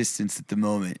lot of distance at the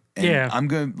moment. And Yeah. I'm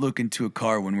going to look into a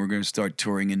car when we're going to start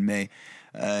touring in May.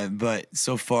 But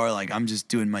so far, like, I'm just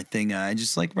doing my thing. I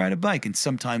just like ride a bike. And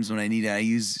sometimes when I need it, I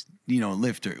use,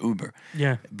 Lyft or Uber.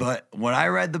 Yeah. But when I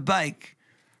ride the bike,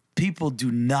 people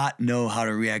do not know how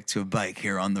to react to a bike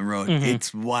here on the road.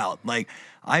 It's wild. Like,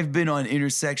 I've been on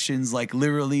intersections, like,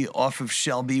 literally off of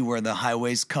Shelby where the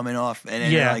highway's coming off. And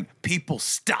then, like, people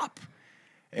stop.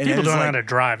 And People it's don't know like, how to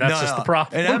drive. That's just the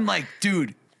problem. And I'm like,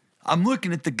 dude, I'm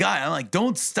looking at the guy. I'm like,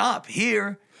 don't stop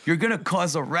here. You're going to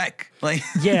cause a wreck. Like,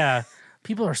 Yeah.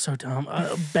 People are so dumb.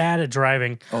 Bad at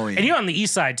driving. Oh, yeah. And you're on the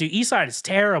east side, too. East side is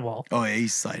terrible. oh, yeah,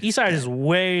 East Side. East side is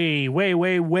way, way,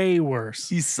 way, way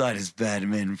worse. East Side is bad,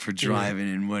 man, for driving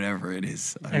and whatever it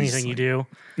is. Anything you do.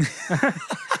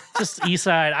 Just east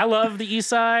side. I love the east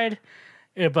side,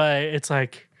 but it's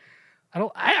like, I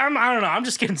don't know. I'm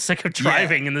just getting sick of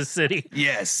driving in the city.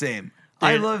 Yeah, same.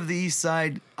 I love the East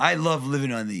Side. I love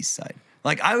living on the East Side.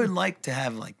 Like, I would like to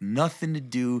have, like, nothing to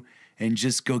do and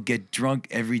just go get drunk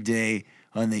every day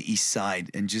on the East Side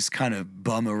and just kind of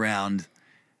bum around.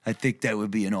 I think that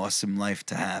would be an awesome life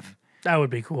to have. That would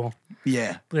be cool.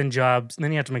 Yeah. But then jobs, and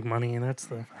then you have to make money, and that's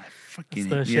the Fucking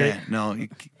the yeah. shit. No,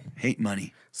 hate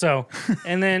money. So,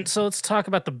 and then, so let's talk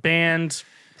about the band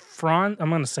Front. I'm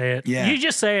going to say it. Yeah. You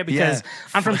just say it because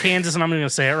I'm from Kansas and I'm going to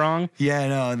say it wrong. Yeah,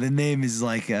 no, the name is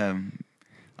like, I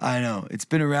know. It's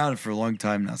been around for a long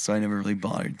time now, so I never really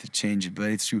bothered to change it, but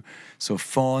it's true. So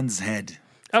Fawn's Head.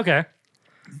 Okay.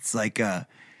 It's like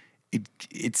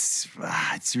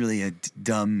it's really a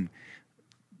dumb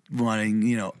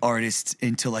wanting, artist,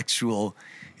 intellectual.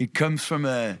 It comes from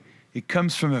a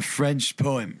French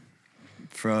poem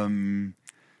from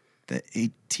the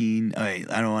 18 I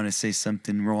don't want to say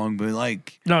something wrong, but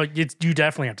like No, you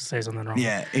definitely have to say something wrong.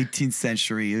 18th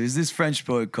century. It was this French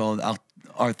poet called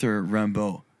Arthur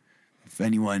Rimbaud, if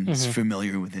anyone is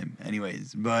familiar with him.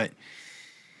 Anyways, but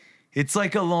it's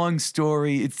like a long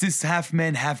story. It's this half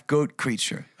man, half goat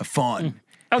creature, a fawn.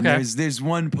 Okay. And there's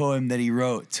one poem that he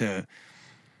wrote to,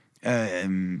 I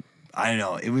don't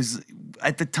know. It was,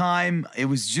 at the time, it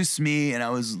was just me, and I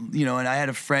was, and I had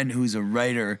a friend who's a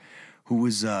writer who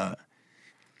was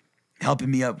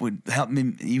helping me out with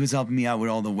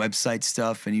all the website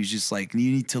stuff, and he was just like,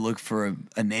 you need to look for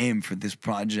a name for this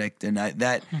project, and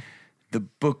the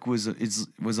book was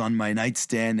on my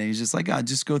nightstand, and he's just like, oh,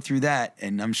 just go through that,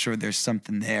 and I'm sure there's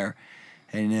something there.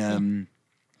 And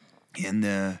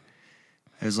I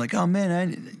was like, oh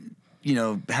man,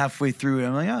 halfway through it,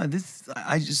 I'm like, oh,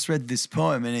 I just read this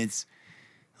poem, and it's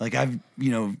like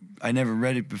I never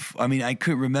read it before. I mean, I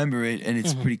could remember it, and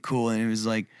it's pretty cool, and it was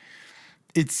like,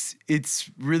 it's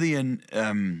really like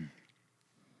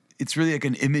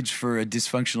an image for a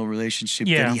dysfunctional relationship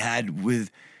that he had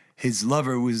with his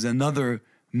lover, was another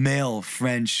male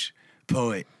French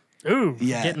poet. Ooh,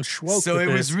 getting schwoke. So with it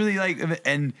this. was really like,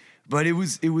 but it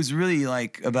was really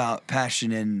like about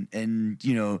passion and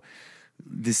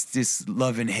this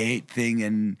love and hate thing,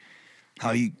 and how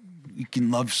you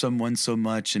can love someone so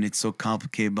much and it's so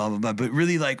complicated, blah blah blah. But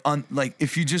really, like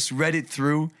if you just read it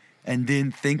through and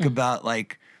then think about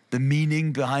like the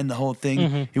meaning behind the whole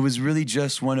thing, it was really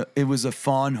just it was a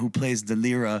faun who plays the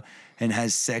lira and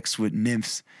has sex with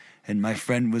nymphs. And my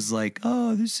friend was like,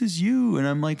 oh, this is you. And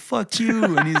I'm like, fuck you.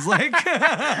 And he's like,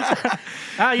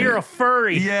 you're a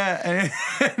furry. yeah.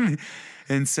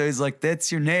 And so he's like,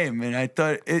 that's your name. And I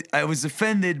thought, I was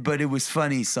offended, but it was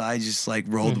funny. So I just like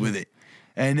rolled with it.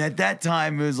 And at that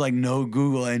time, it was like no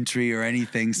Google entry or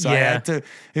anything. So I had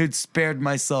it spared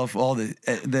myself all the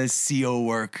CO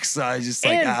work. So I was just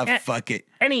like, fuck it.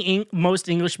 Most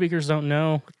English speakers don't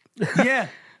know. Yeah.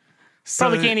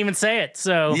 Probably can't even say it.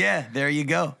 So yeah, there you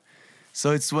go.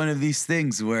 So it's one of these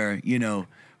things where,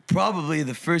 probably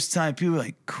the first time people are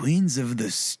like, Queens of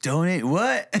the Stone Age?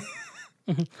 What?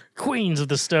 Queens of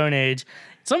the Stone Age.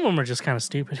 Some of them are just kind of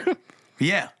stupid.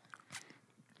 Yeah.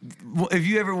 If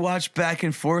you ever watched Back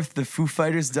and Forth, the Foo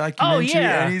Fighters documentary,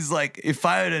 and he's like, if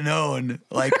I would have known,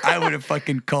 like, I would have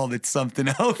fucking called it something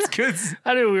else. Cause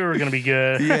I knew we were gonna be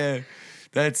good. yeah,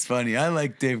 that's funny. I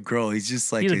like Dave Grohl. He's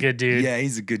just like he's a good dude. Yeah,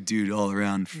 he's a good dude all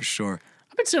around for sure.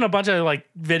 I've been seeing a bunch of like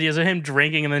videos of him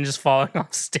drinking and then just falling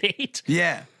off stage.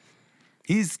 Yeah,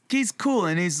 he's cool,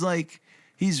 and he's like,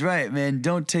 he's right, man.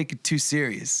 Don't take it too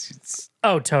serious.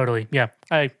 Oh, totally. Yeah,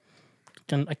 I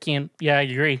can't. Yeah, I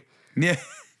agree. Yeah.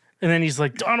 And then he's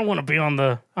like, I don't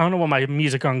want my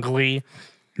music on Glee.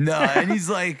 No, and he's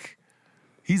like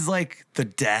the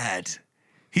dad.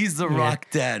 He's the rock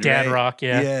dad, right? Dad rock,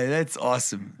 yeah. Yeah, that's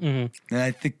awesome. Mm-hmm. And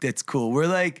I think that's cool. We're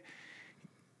like,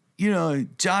 you know,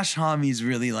 Josh Homme's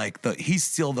really like he's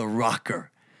still the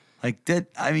rocker. Like that,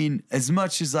 I mean, as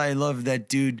much as I love that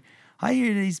dude, I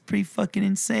hear that he's pretty fucking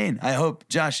insane. I hope,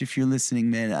 Josh, if you're listening,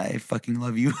 man, I fucking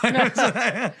love you.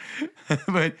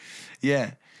 But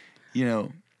yeah, you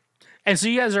know. And so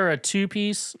you guys are a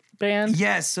 2-piece band?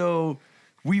 Yeah, so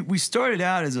we started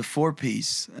out as a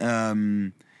 4-piece.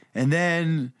 And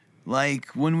then, like,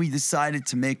 when we decided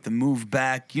to make the move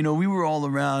back, you know, we were all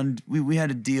around. We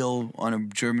had a deal on a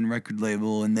German record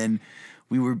label, and then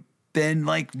we were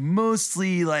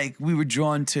mostly, like, we were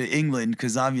drawn to England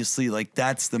because obviously, like,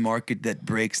 that's the market that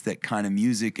breaks that kind of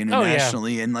music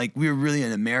internationally. And, like, we were really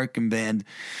an American band.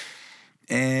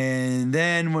 And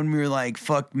then when we were like,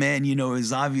 fuck, man, you know, it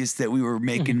was obvious that we were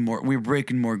breaking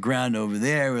more ground over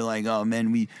there. We're like, oh,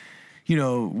 man, we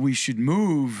should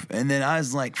move. And then I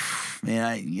was like, man,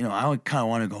 I kind of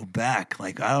want to go back.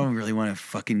 Like, I don't really want to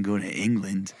fucking go to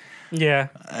England. Yeah.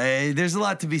 There's a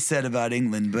lot to be said about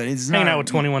England, but it's not. Hanging out with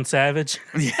 21 Savage.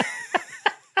 Yeah.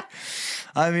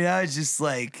 I mean, I was just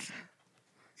like,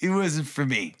 it wasn't for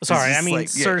me. Sorry, I mean, like,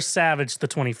 Sir Savage the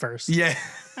 21st.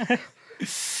 Yeah.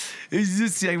 It's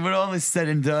just like when all is said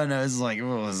and done, I was like,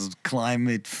 oh,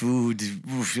 climate, food,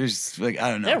 it's like, I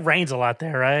don't know. It rains a lot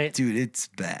there, right? Dude, it's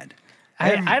bad.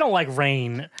 I don't like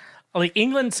rain. Like,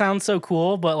 England sounds so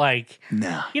cool, but like,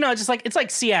 no. You know, just like, it's like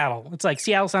Seattle. It's like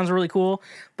Seattle sounds really cool,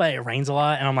 but it rains a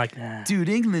lot, and I'm like, nah. Dude,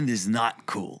 England is not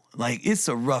cool. Like, it's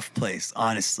a rough place,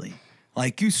 honestly.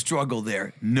 Like, you struggle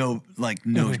there. No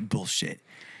bullshit.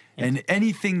 And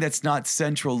anything that's not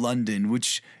central London,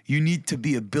 which you need to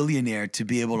be a billionaire to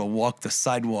be able to walk the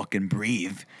sidewalk and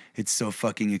breathe. It's so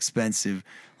fucking expensive.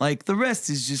 Like, the rest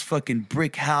is just fucking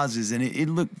brick houses, and it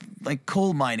looked like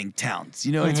coal mining towns.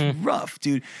 You know, it's rough,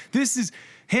 dude. This is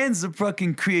hands of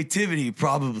fucking creativity,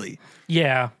 probably.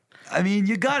 Yeah. I mean,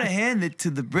 you gotta hand it to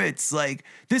the Brits. Like,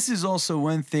 this is also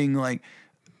one thing, like,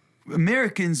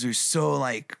 Americans are so,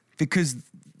 like, because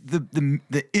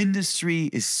the industry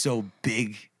is so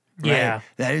big. Right? Yeah.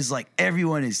 That is like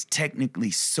everyone is technically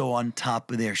so on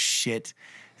top of their shit.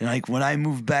 And like when I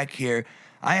moved back here,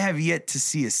 I have yet to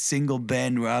see a single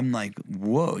band where I'm like,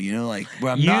 whoa, you know, like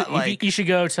where I'm not like. You should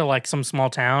go to like some small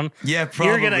town. Yeah,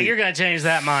 probably. You're gonna change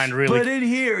that mind, really. But in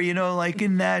here, you know, like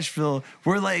in Nashville,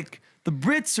 we're like the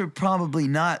Brits are probably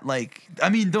not like. I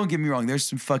mean, don't get me wrong. There's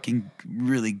some fucking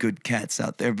really good cats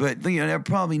out there, but you know they're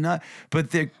probably not.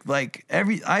 But they're like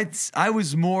I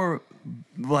was more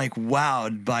like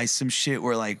wowed by some shit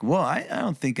where like, whoa, I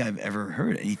don't think I've ever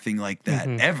heard anything like that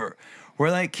ever.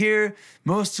 Where like here,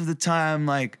 most of the time,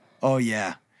 like, oh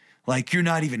yeah, like you're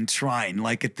not even trying.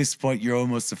 Like at this point, you're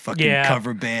almost a fucking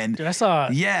cover band. Dude, I saw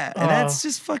it. Yeah, and that's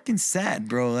just fucking sad,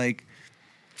 bro. Like,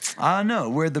 I don't know,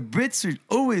 where the Brits are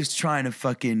always trying to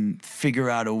fucking figure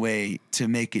out a way to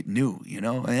make it new, you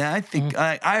know? And I think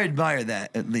I admire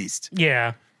that at least.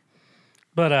 Yeah.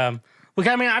 But look,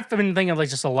 I mean, I've been thinking of like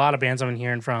just a lot of bands I've been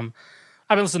hearing from.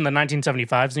 I've been listening to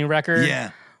 1975's new record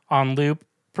on loop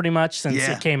pretty much since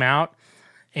it came out.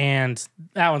 And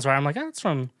that one's where I'm like, oh, it's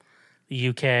from the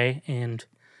UK. And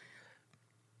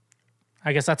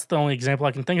I guess that's the only example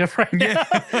I can think of right now.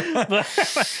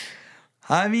 But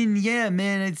I mean, yeah,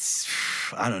 man, it's,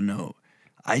 I don't know.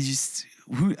 Is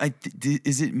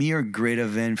it me or Greta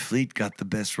Van Fleet got the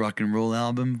best rock and roll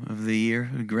album of the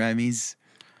year, the Grammys?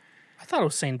 I thought it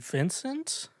was St.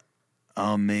 Vincent.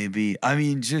 Oh, maybe. I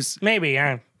mean, just. Maybe,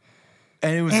 yeah.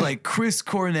 And it was like Chris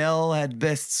Cornell had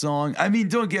best song. I mean,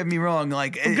 don't get me wrong.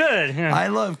 Like, good. Yeah. I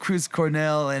love Chris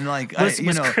Cornell, and like, was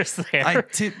Chris there? I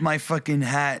tip my fucking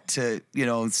hat to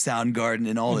Soundgarden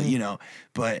and all that,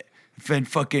 but and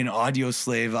fucking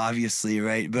Audioslave, obviously,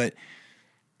 right? But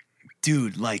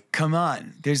dude, like, come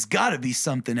on, there's got to be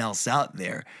something else out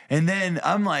there. And then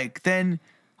I'm like,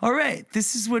 all right,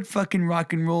 this is what fucking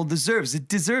rock and roll deserves. It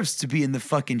deserves to be in the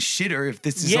fucking shitter if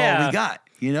this is all we got,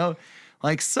 you know?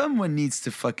 Like, someone needs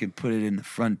to fucking put it in the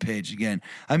front page again.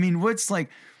 I mean, what's like,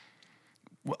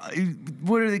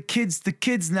 what are the kids? The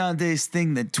kids nowadays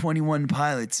think that 21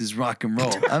 Pilots is rock and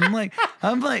roll. I'm like,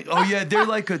 oh yeah, they're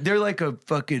like a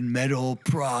fucking metal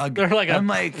prog. They're like I'm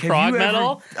a like, prog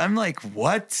metal. I'm like,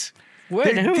 what?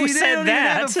 Wait, who they said don't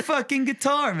that? Even have a fucking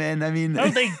guitar, man. I mean, I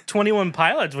don't think 21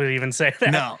 Pilots would even say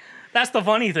that. No. That's the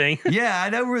funny thing. Yeah, I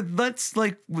know. That's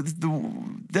what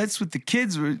the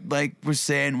kids were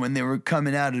saying when they were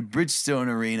coming out of Bridgestone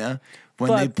Arena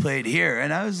when they played here,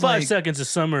 and I was 5 Seconds of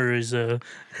Summer is is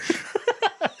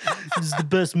the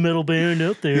best metal band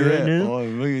out there right now. Oh,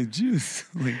 look at you!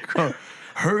 Like, oh,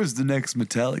 her's the next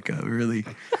Metallica, really.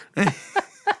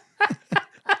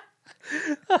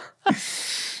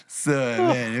 So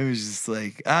man, it was just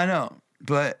like I don't know,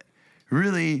 but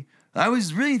really. I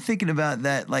was really thinking about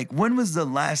that. Like, when was the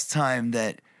last time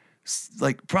that,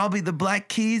 like, probably the Black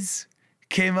Keys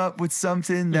came up with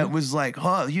something that was like,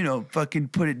 oh, fucking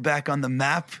put it back on the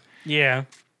map? Yeah.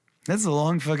 That's a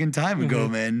long fucking time ago,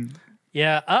 man.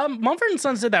 Yeah. Mumford &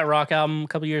 Sons did that rock album a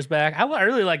couple years back. I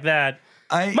really like that.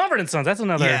 Mumford & Sons, that's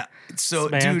another. Yeah. So,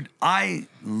 band. dude, I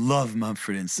love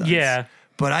Mumford & Sons. Yeah.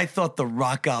 But I thought the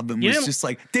rock album was just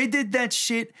like, they did that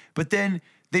shit, but then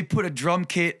they put a drum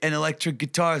kit and electric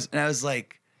guitars, and I was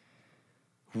like,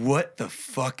 what the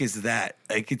fuck is that?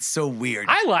 Like, it's so weird.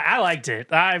 I liked it.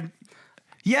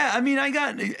 Yeah, I mean,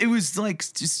 it was like,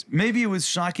 just, maybe it was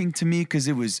shocking to me because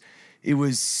it was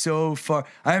so far.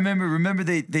 I remember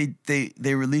they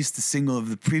released the single of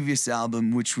the previous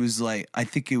album, which was like, I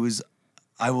think it was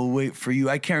I Will Wait For You.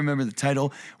 I can't remember the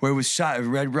title, where it was shot at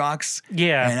Red Rocks.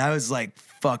 Yeah. And I was like,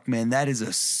 fuck, man, that is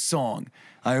a song.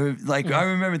 I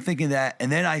remember thinking that,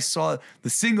 and then I saw the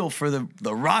single for the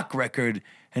rock record,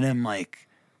 and I'm like,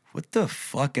 what the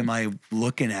fuck am I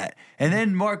looking at? And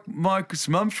then Marcus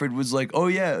Mumford was like, oh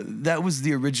yeah, that was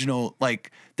the original,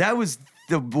 like, that was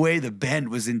the way the band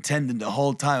was intended the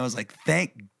whole time. I was like,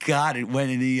 thank God it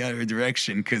went in the other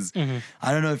direction, because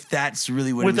I don't know if that's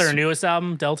really what with it was. their newest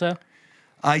album, Delta?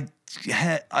 I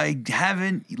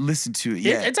haven't listened to it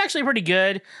yet. It's actually pretty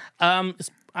good.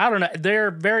 I don't know.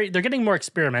 They're getting more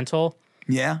experimental.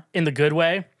 Yeah. In the good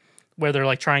way, where they're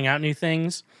like trying out new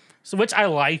things. So, which I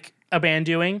like a band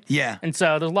doing. Yeah. And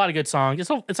so there's a lot of good songs.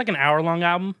 It's like an hour-long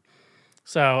album.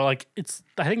 So like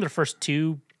I think their first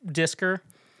 2-discer.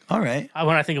 All right.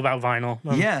 When I think about vinyl.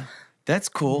 Yeah. That's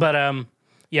cool. But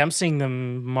yeah, I'm seeing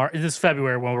them this is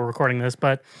February when we're recording this,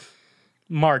 but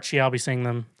March, yeah, I'll be seeing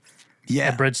them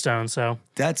at Bridgestone. So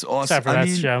that's awesome. Except for that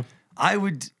show.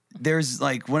 There's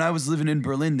like, when I was living in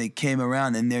Berlin, they came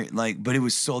around and they're like, but it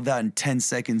was sold out in 10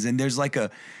 seconds. And there's an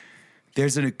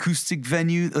acoustic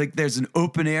venue, like there's an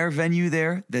open air venue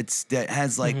there that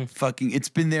has like fucking, it's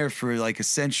been there for like a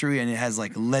century, and it has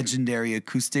like legendary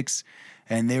acoustics,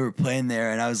 and they were playing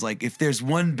there. And I was like, if there's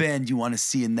one band you want to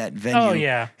see in that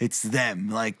venue, it's them.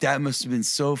 Like, that must have been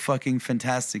so fucking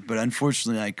fantastic. But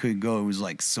unfortunately I couldn't go. It was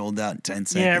like sold out in 10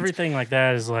 seconds. Yeah, everything like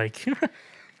that is like...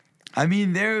 I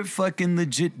mean, they're a fucking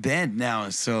legit band now,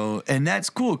 so, and that's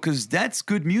cool, because that's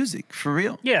good music, for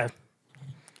real. Yeah.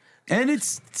 And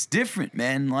it's different,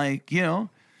 man. Like,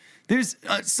 there's,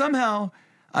 somehow,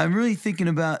 I'm really thinking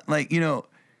about, like,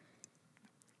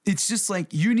 it's just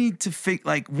like, you need to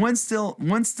like, once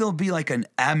there'll be like an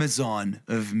Amazon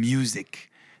of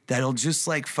music that'll just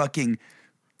like fucking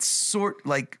sort,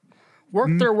 like.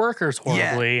 Work their workers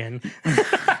horribly. Yeah. And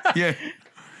yeah.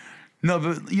 No,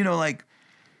 but, like,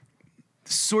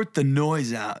 sort the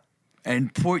noise out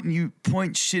and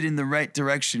point shit in the right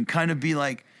direction. Kind of be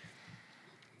like,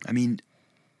 I mean,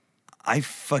 I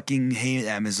fucking hate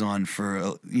Amazon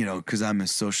for, because I'm a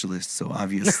socialist, so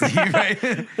obviously, right?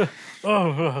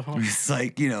 It's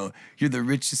like, you're the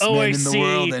richest man in the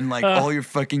world, and like all your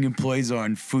fucking employees are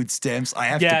on food stamps. I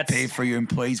have to pay for your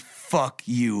employees. Fuck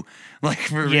you. Like,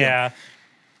 for real. Yeah.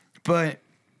 But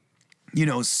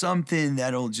something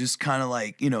that'll just kind of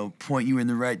like, point you in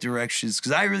the right directions.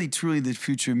 Because I really, truly, the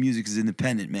future of music is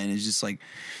independent, man. It's just like,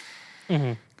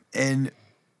 and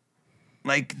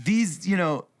like these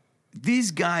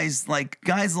guys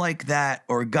like that,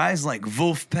 or guys like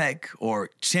Wolfpack or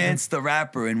Chance the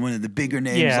Rapper, and one of the bigger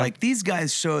names, like these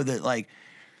guys show that like,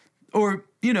 or,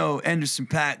 Anderson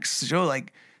 .Paak show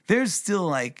like, there's still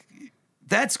like,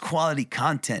 that's quality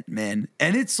content, man.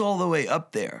 And it's all the way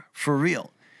up there, for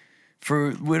real.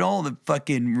 With all the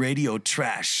fucking radio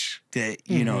trash that,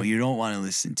 you don't want to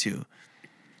listen to.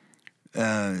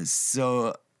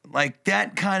 So, like,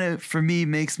 that kind of, for me,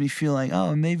 makes me feel like,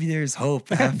 oh, maybe there's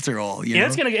hope after all, you know?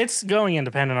 It's going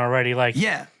independent already. Like,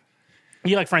 yeah.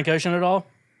 You like Frank Ocean at all?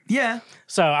 Yeah.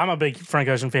 So, I'm a big Frank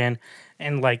Ocean fan.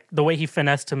 And, like, the way he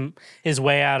finessed his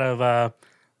way out of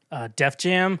Def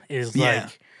Jam is,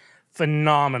 like,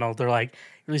 phenomenal. They're like,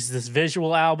 releases this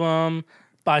visual album,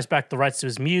 buys back the rights to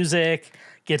his music,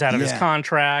 gets out of his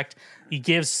contract. He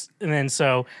gives, and then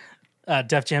so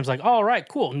Def Jam's like, all right,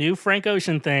 cool, new Frank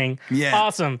Ocean thing. Yeah.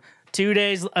 Awesome. 2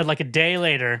 days, like a day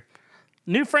later,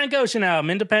 new Frank Ocean album,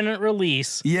 independent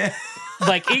release. Yeah.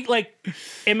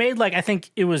 It made like, I think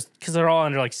it was because they're all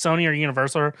under like Sony or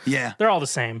Universal. Yeah. They're all the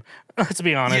same. Let's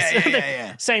be honest.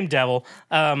 Yeah. Same devil.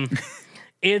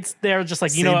 They're just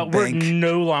like, you know what? bank. We're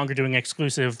no longer doing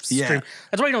exclusive stream. Yeah.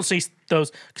 That's why you don't see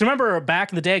those. Because remember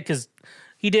back in the day, because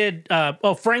he did,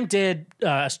 Frank did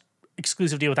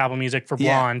exclusive deal with Apple Music for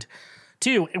Blonde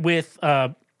too, with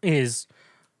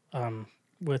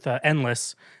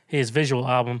Endless, his visual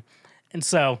album. And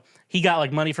so he got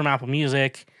like money from Apple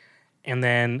Music, and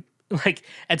then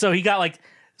so he got like,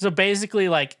 so basically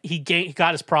like he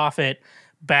got his profit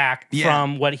back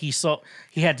from what he sold.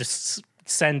 He had to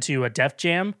send to a Def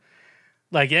Jam.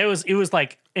 Like it was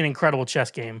like an incredible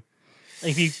chess game.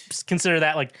 If you consider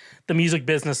that like the music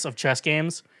business of chess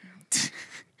games.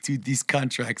 Dude, these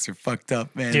contracts are fucked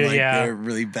up, man. Dude, They're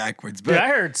really backwards. But dude, I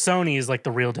heard Sony is like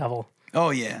the real devil.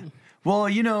 Oh yeah. Well,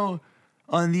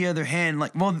 on the other hand,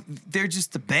 they're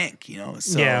just a bank,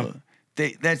 So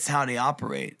that's how they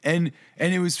operate. And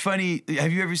it was funny.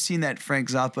 Have you ever seen that Frank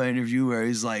Zappa interview where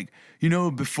he's like,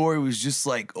 before it was just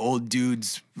like old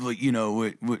dudes, like,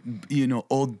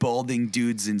 old balding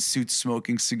dudes in suits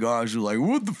smoking cigars were like,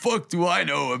 what the fuck do I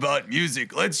know about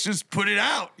music? Let's just put it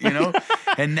out,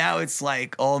 And now it's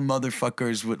like all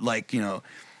motherfuckers with like,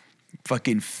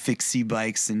 fucking fixie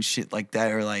bikes and shit like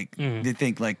that, or like they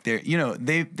think like they're,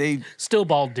 they Still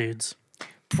bald dudes.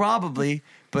 probably,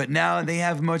 but now they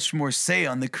have much more say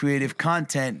on the creative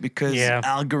content because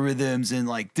algorithms and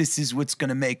like this is what's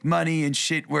gonna make money and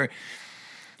shit. Where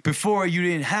before you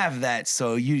didn't have that,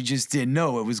 so you just didn't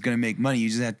know it was gonna make money. You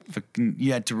just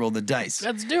had to roll the dice.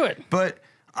 Let's do it. But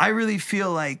I really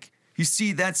feel like, you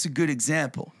see, that's a good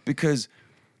example because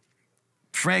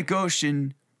Frank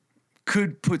Ocean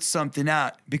could put something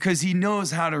out because he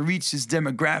knows how to reach his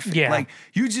demographic. Yeah. Like,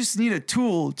 you just need a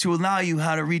tool to allow you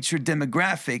how to reach your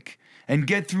demographic and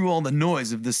get through all the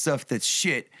noise of the stuff that's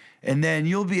shit, and then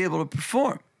you'll be able to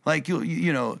perform. Like,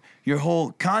 your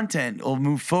whole content will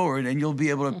move forward, and you'll be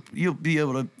able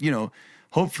to,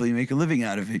 hopefully make a living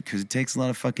out of it because it takes a lot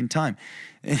of fucking time.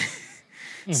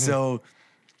 So,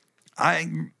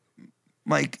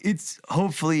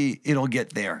 hopefully it'll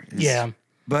get there.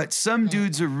 But some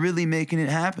dudes are really making it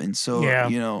happen. So,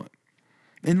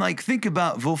 and like, think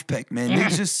about Wolfpack, man. They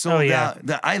just sold out.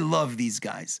 I love these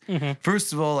guys.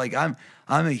 First of all, like I'm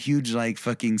a huge like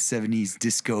fucking 70s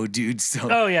disco dude. So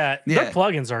their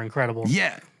plugins are incredible.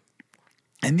 Yeah.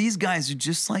 And these guys are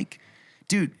just like,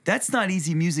 dude, that's not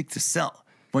easy music to sell.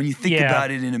 When you think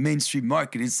about it in a mainstream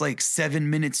market, it's like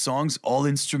 7-minute songs, all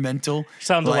instrumental.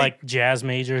 Sounded like jazz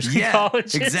majors in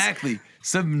colleges. Exactly.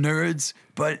 Some nerds,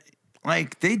 but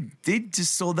like they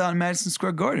just sold out in Madison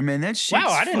Square Garden, man. That shit. Wow,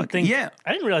 I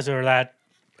didn't realize they were that.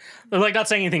 Like, not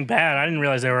saying anything bad. I didn't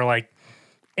realize they were like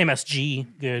MSG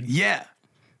good. Yeah,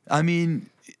 I mean,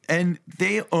 and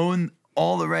they own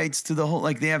all the rights to the whole.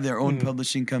 Like, they have their own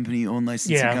publishing company, own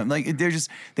licensing company. Like,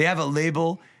 they have a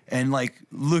label, and like,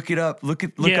 look it up. Look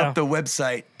up the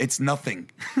website. It's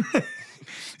nothing.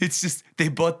 It's just they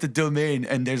bought the domain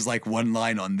and there's like one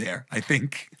line on there, I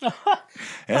think.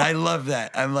 And I love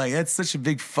that. I'm like, that's such a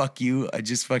big fuck you. I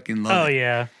just fucking love it. Oh,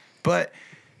 yeah. But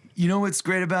you know what's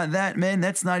great about that, man?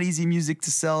 That's not easy music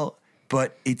to sell,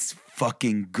 but it's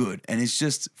fucking good. And it's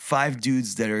just 5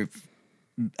 dudes that are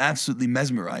absolutely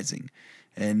mesmerizing.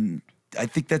 And I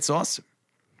think that's awesome.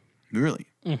 Really.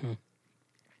 Mm-hmm.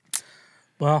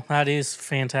 Well, that is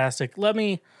fantastic. Let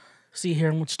me see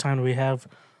here. How much time do we have?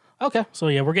 Okay, so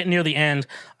we're getting near the end.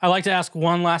 I like to ask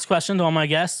one last question to all my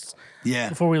guests. Yeah.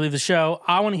 Before we leave the show,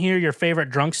 I want to hear your favorite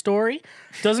drunk story.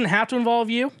 Doesn't have to involve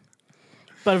you,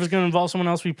 but if it's going to involve someone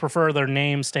else, we prefer their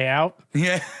name stay out.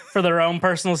 Yeah. For their own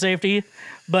personal safety,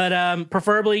 but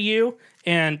preferably you,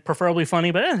 and preferably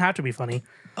funny. But it doesn't have to be funny.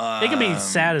 It can be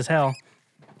sad as hell.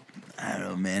 I don't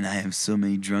know, man. I have so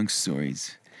many drunk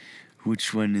stories.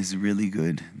 Which one is really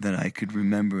good that I could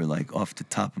remember, like, off the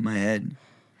top of my head?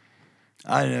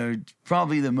 I don't know.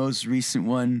 Probably the most recent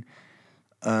one.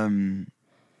 I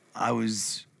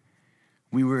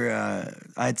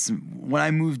had when I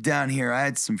moved down here, I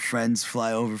had some friends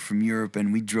fly over from Europe,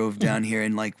 and we drove down here,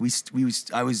 and like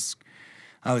I was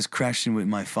crashing with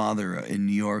my father in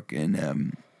New York,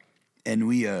 and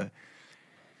we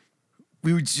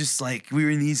were just like, we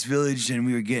were in the East Village, and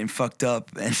we were getting fucked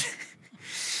up,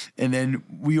 And then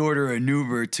we order an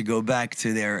Uber to go back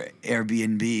to their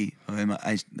Airbnb.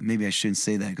 Maybe I shouldn't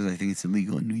say that because I think it's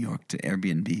illegal in New York to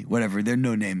Airbnb. Whatever, they're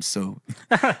no names, so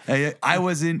I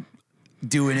wasn't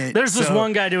doing it. There's this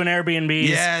one guy doing Airbnbs.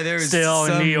 Yeah, there's still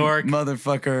in New York,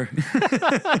 motherfucker.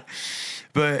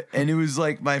 And it was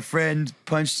like my friend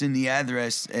punched in the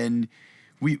address, and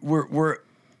we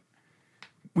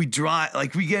drive,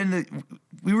 like we get in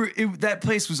that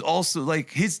place was also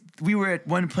like we were at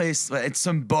one place at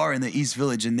some bar in the East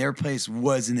Village, and their place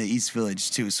was in the East Village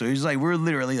too. So it was like we're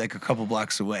literally like a couple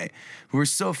blocks away. We were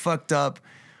so fucked up.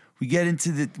 We get in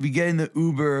the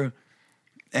Uber,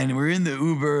 and we're in the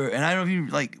Uber, and I don't even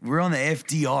like we're on the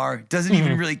FDR. Doesn't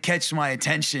even really catch my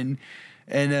attention,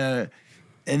 and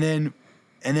then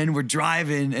we're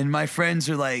driving, and my friends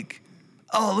are like,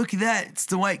 "Oh, look at that! It's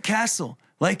the White Castle,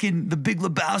 like in The Big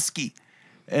Lebowski."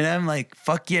 And I'm like,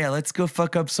 "Fuck yeah, let's go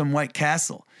fuck up some White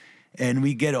Castle." And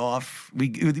we get off. We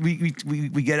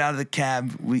get out of the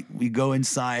cab. We go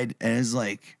inside, and it's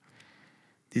like,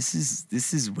 this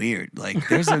is weird. Like,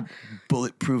 there's a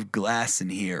bulletproof glass in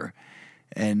here,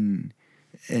 and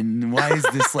why is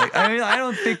this like? I mean, I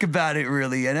don't think about it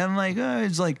really, and I'm like, oh,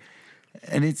 it's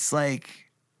like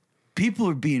people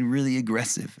are being really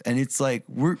aggressive, and it's like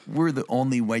we're the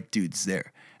only white dudes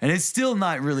there. And it's still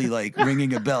not really like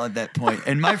ringing a bell at that point.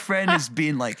 And my friend is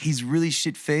being like, he's really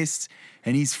shit-faced,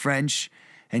 and he's French,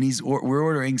 and we're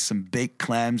ordering some baked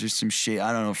clams or some shit.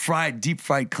 I don't know, deep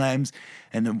fried clams.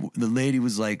 And the lady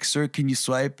was like, "Sir, can you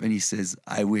swipe?" And he says,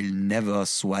 "I will never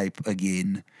swipe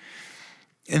again."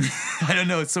 And I don't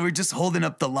know. So we're just holding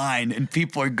up the line, and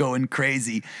people are going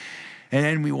crazy. And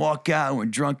then we walk out, and we're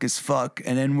drunk as fuck.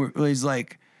 And then he's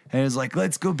like,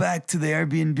 let's go back to the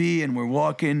Airbnb, and we're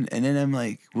walking, and then I'm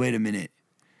like, wait a minute.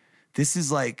 This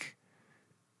is not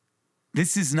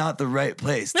the right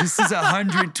place. This is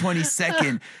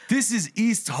 122nd. This is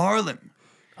East Harlem.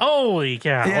 Holy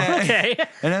cow. Yeah. Okay.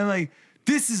 And I'm like,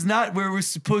 this is not where we're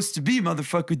supposed to be,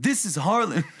 motherfucker. This is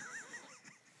Harlem.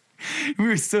 He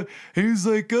was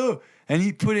like, oh. And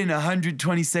he put in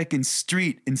 122nd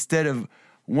Street instead of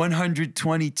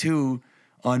 122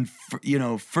 on,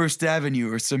 First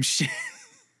Avenue or some shit.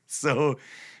 So,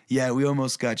 yeah, we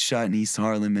almost got shot in East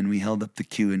Harlem, and we held up the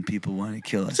queue, and people wanted to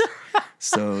kill us.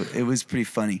 So it was pretty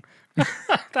funny.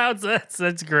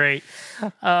 That's great.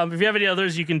 If you have any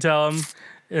others, you can tell them.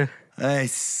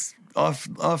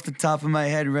 Off the top of my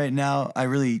head right now, I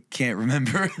really can't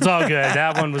remember. It's all good.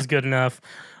 That one was good enough.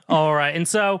 All right. And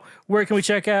so where can we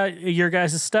check out your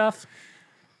guys' stuff?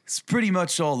 It's pretty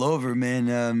much all over,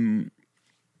 man.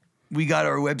 We got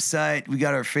our website. We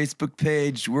got our Facebook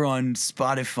page. We're on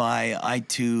Spotify,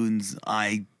 iTunes,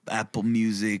 Apple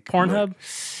Music. Pornhub?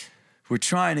 We're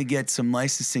trying to get some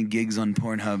licensing gigs on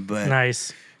Pornhub, but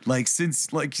nice. Since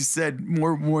you said,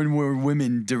 more and more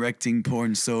women directing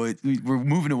porn, so we're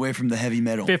moving away from the heavy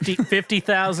metal.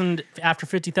 50,000 after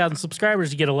 50,000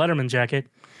 subscribers, you get a Letterman jacket.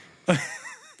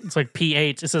 It's like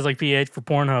PH. It says like PH for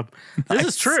Pornhub. This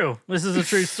is true. This is a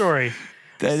true story.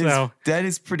 That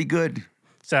is pretty good.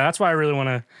 So that's why I really want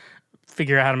to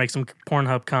figure out how to make some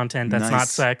Pornhub content that's not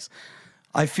sex.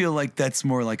 I feel like that's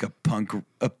more like a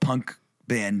punk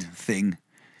band thing.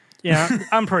 Yeah,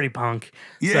 I'm pretty punk.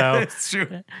 Yeah, so, that's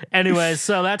true. Anyways,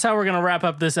 so that's how we're going to wrap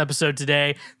up this episode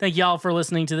today. Thank y'all for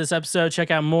listening to this episode.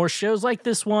 Check out more shows like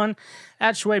this one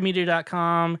at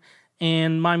ShwayMedia.com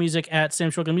and my music at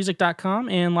SamShulkinMusic.com.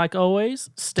 And like always,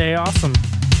 stay awesome.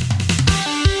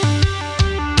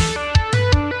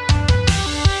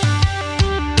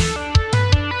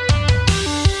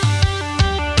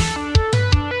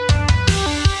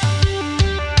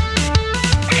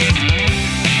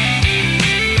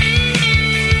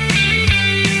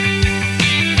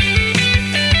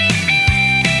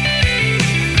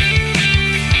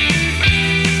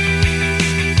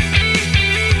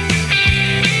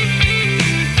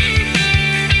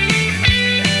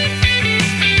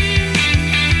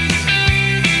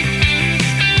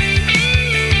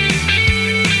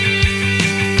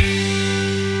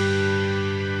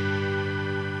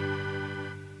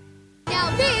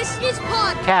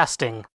 Casting.